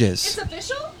challenges.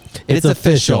 It's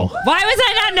official. Why was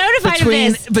I not notified of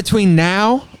this? Between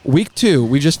now, week 2,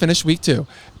 we just finished week 2,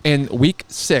 and week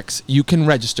 6, you can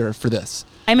register for this.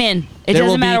 I'm in. It There will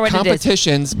doesn't matter be what it is.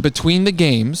 competitions between the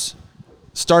games,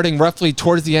 starting roughly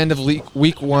towards the end of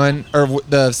week 1 or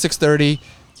the 6:30,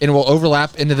 and it will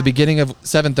overlap into the beginning of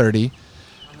 7:30.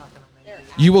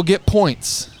 You will get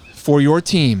points for your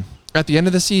team. At the end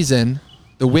of the season,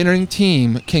 the winning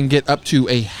team can get up to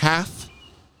a half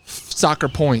soccer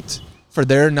point for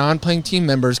their non-playing team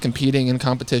members competing in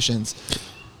competitions.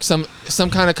 Some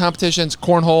kind of competitions,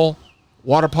 cornhole,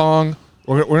 water pong.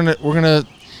 We're gonna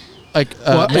like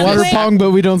water pong,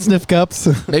 but we don't sniff cups.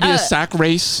 maybe a sack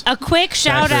race, A quick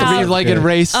shout out. three-legged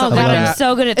race. Oh something God, like I'm that.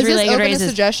 so good at Is this three-legged open to races.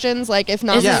 suggestions? Like, if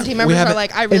non-playing Yeah, team we members have are it.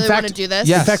 like, I really want to do this.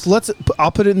 Yes. In fact,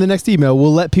 I'll put it in the next email.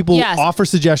 We'll let people Yes. offer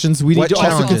suggestions. We need What to also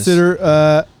challenges?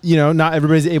 consider, not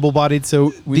everybody's able-bodied,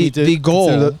 so we need to the goal.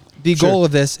 consider The goal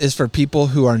of this is for people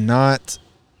who are not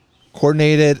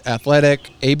coordinated,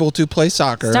 athletic, able to play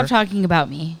soccer, Stop talking about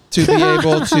me. to be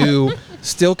able to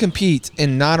still compete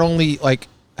and not only like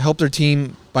help their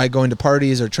team by going to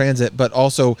parties or transit, but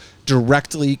also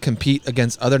directly compete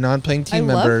against other non-playing team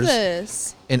I members love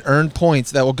this. and earn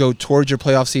points that will go towards your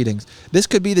playoff seedings. This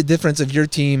could be the difference of your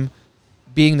team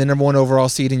being the number 1 overall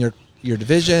seed in your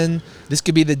division. This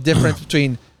could be the difference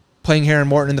between playing Heron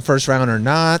Morton in the first round or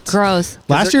not. Gross.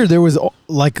 Last year there was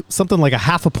something like a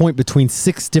half a point between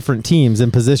 6 different teams in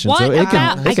position, What so it about?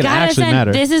 can I gotta actually send.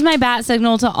 matter. This is my bat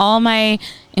signal to all my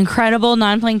incredible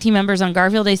non-playing team members on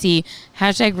Garfield AC.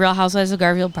 # Real Housewives of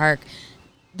Garfield Park.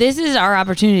 This is our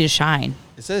opportunity to shine.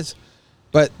 This is.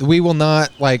 But we will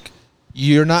not,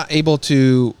 you're not able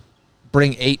to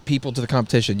bring 8 people to the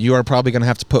competition. You are probably going to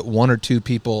have to put 1 or 2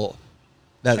 people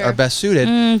that Sure. are best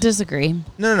suited. Disagree.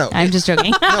 No. I'm just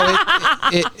joking. No,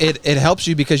 it helps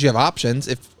you because you have options.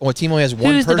 If a team only has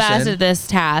one Who's person, the best at this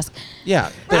task? yeah.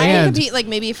 I can And- compete, like,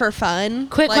 maybe for fun.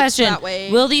 Quick like, question: That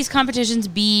way. will these competitions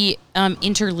be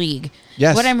interleague?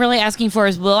 Yes. What I'm really asking for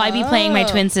is, will I be playing my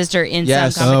twin sister in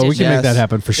Yes. some competition? we can make that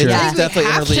happen for sure. It's Yeah. definitely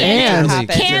We have interleague. to Interleague. make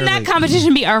it happen. Can that Interleague.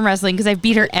 competition be arm wrestling? Because I've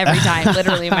beat her every time,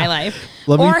 literally in my life.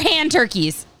 Let me- Or hand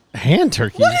turkeys. Hand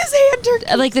turkey. What is hand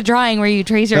turkey? Like the drawing where you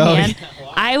trace your Oh, hand.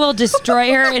 I will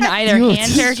destroy her in either You will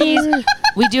hand turkeys.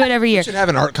 We do it every year. We should have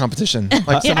an art competition.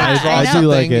 Like Yeah, somebody I draws know. something. I do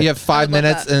like it. You have 5 I would love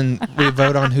minutes and we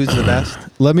vote on who's the best.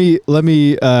 Let me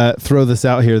throw this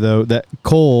out here though that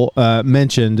Cole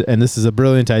mentioned, and this is a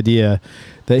brilliant idea,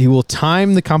 that he will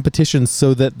time the competition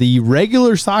so that the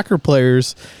regular soccer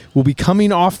players will be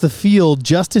coming off the field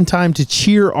just in time to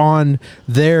cheer on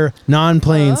their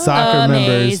non-playing soccer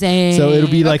members. Amazing. So it'll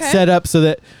be like Okay. set up so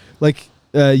that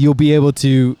you'll be able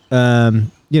to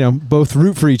both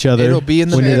root for each other. It'll be in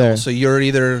the when you're middle. there. So if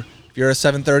you're a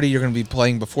 7:30, you're going to be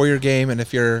playing before your game, and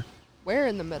if you're Where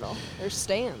in the middle? There's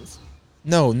stands.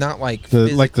 no, not like The-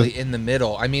 physically like the- in the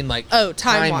middle. I mean like Oh,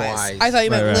 time-wise. I thought you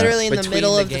meant Right, right. literally in the Between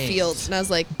middle the of the games. field. And I was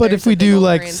like, But there's if we a big do old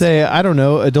like grandstand. say I don't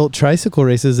know adult tricycle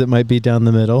races, it might be down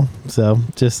the middle. So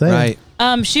just saying.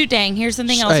 right Shoot dang. Here's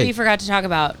something else Hey. we forgot to talk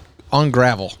about. on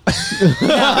gravel. No,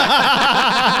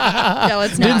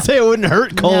 it's Didn't not. say it wouldn't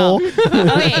hurt, Cole. No.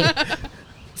 Okay.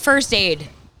 First aid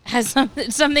has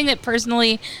something that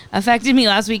personally affected me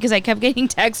last week because I kept getting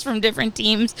texts from different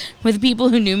teams with people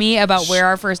who knew me about where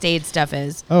our first aid stuff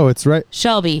is. Oh, it's right.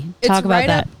 Shelby, It's talk about right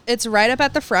that. It's right up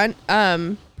at the front,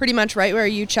 pretty much right where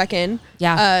you check in.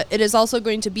 Yeah. It is also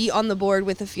going to be on the board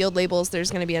with the field labels.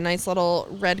 There's going to be a nice little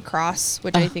red cross,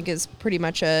 which I think is pretty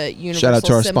much a universal Shout out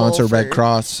to our symbol sponsor, Red for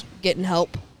Cross. getting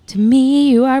help. To me,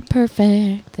 you are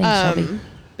perfect. Thanks, Shelby.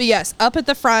 But yes, up at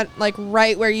the front, like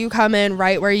right where you come in,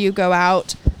 right where you go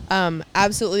out.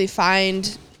 Absolutely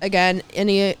find again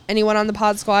anyone on the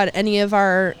pod squad, any of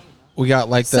our We got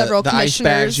like Several the ice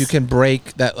bags commissioners. you can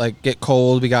break that like get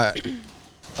cold. We got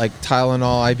like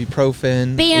Tylenol,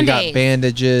 ibuprofen. We got Band-Aids.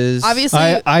 bandages. obviously.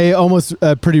 I almost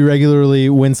pretty regularly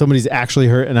when somebody's actually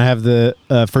hurt and I have the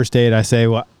first aid, I say,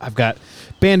 well, I've got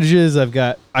bandages, I've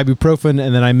got ibuprofen,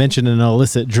 and then I mention an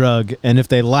illicit drug. And if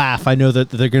they laugh, I know that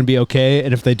they're going to be okay.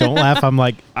 And if they don't laugh,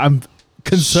 I'm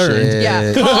concerned. Shit.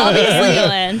 Yeah. Call the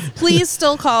ambulance. Please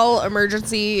still call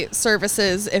emergency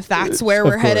services if that's where Of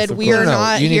we're course, headed. of We course. are No,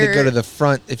 not you need here. to go to the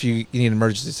front if you need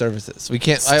emergency services. We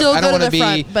can't. Still I go don't to want the to be.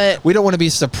 front, but- we don't want to be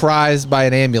surprised by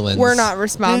an ambulance. We're not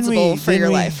responsible for your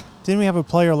life. Didn't we have a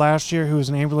player last year who was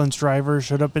an ambulance driver,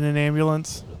 showed up in an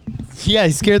ambulance? Yeah,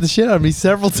 he scared the shit out of me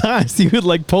several times. He would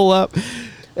like pull up and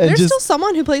There's just still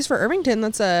someone who plays for Irvington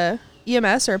that's a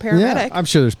EMS or a paramedic. yeah. I'm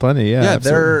sure there's plenty. Yeah, Yeah,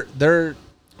 absolutely. they're right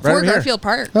for over here. Garfield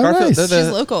Park. Oh, Garfield, nice. they're the-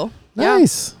 She's local.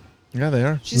 Nice. Yeah, they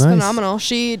are. She's Nice. phenomenal.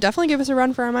 She definitely gave us a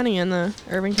run for our money in the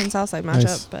Irvington Southside matchup.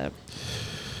 Nice. But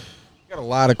We got a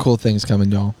lot of cool things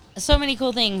coming, y'all. So many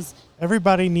cool things.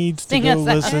 Everybody needs to Sing go us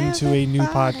that. listen to a new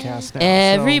podcast now.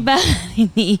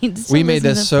 Everybody needs to We made listen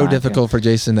this to so podcast. difficult for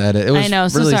Jason to edit. It was I know,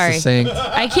 so really sorry. succinct.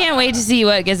 I can't wait to see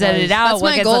what gets edited out, that's what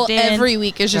my gets goal left in. every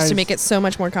week is just to Guys, make it so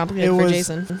much more It complicated for was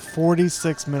Jason.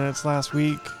 46 minutes last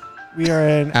week. We are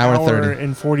an Hour hour 30.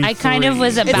 and 43. I kind of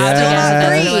was It's about still to not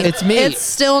get 3. to it. It's me. It's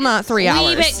still not 3 hours.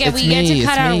 We get It's to me,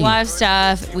 cut it's out a me. lot of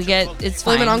stuff. It's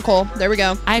Blame fine. it on Cole. There we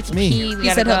go. I have to me. pee. We He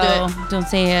gotta said he'll go. do Don't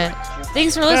say it.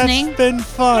 Thanks for listening. That's been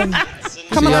fun.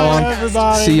 Come on,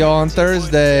 everybody. See y'all on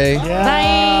Thursday.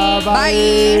 Yeah, Bye.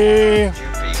 bye.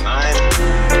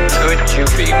 Could you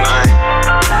be mine?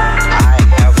 I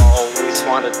have always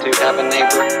wanted to have a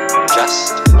neighbor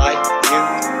just like you.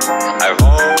 I've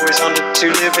always wanted to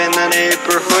live in a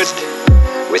neighborhood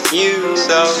with you.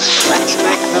 So let's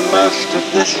make the most of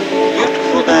this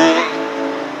beautiful day.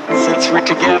 Since we're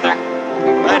together,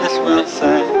 we might as well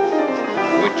say,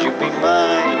 would you be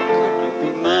mine?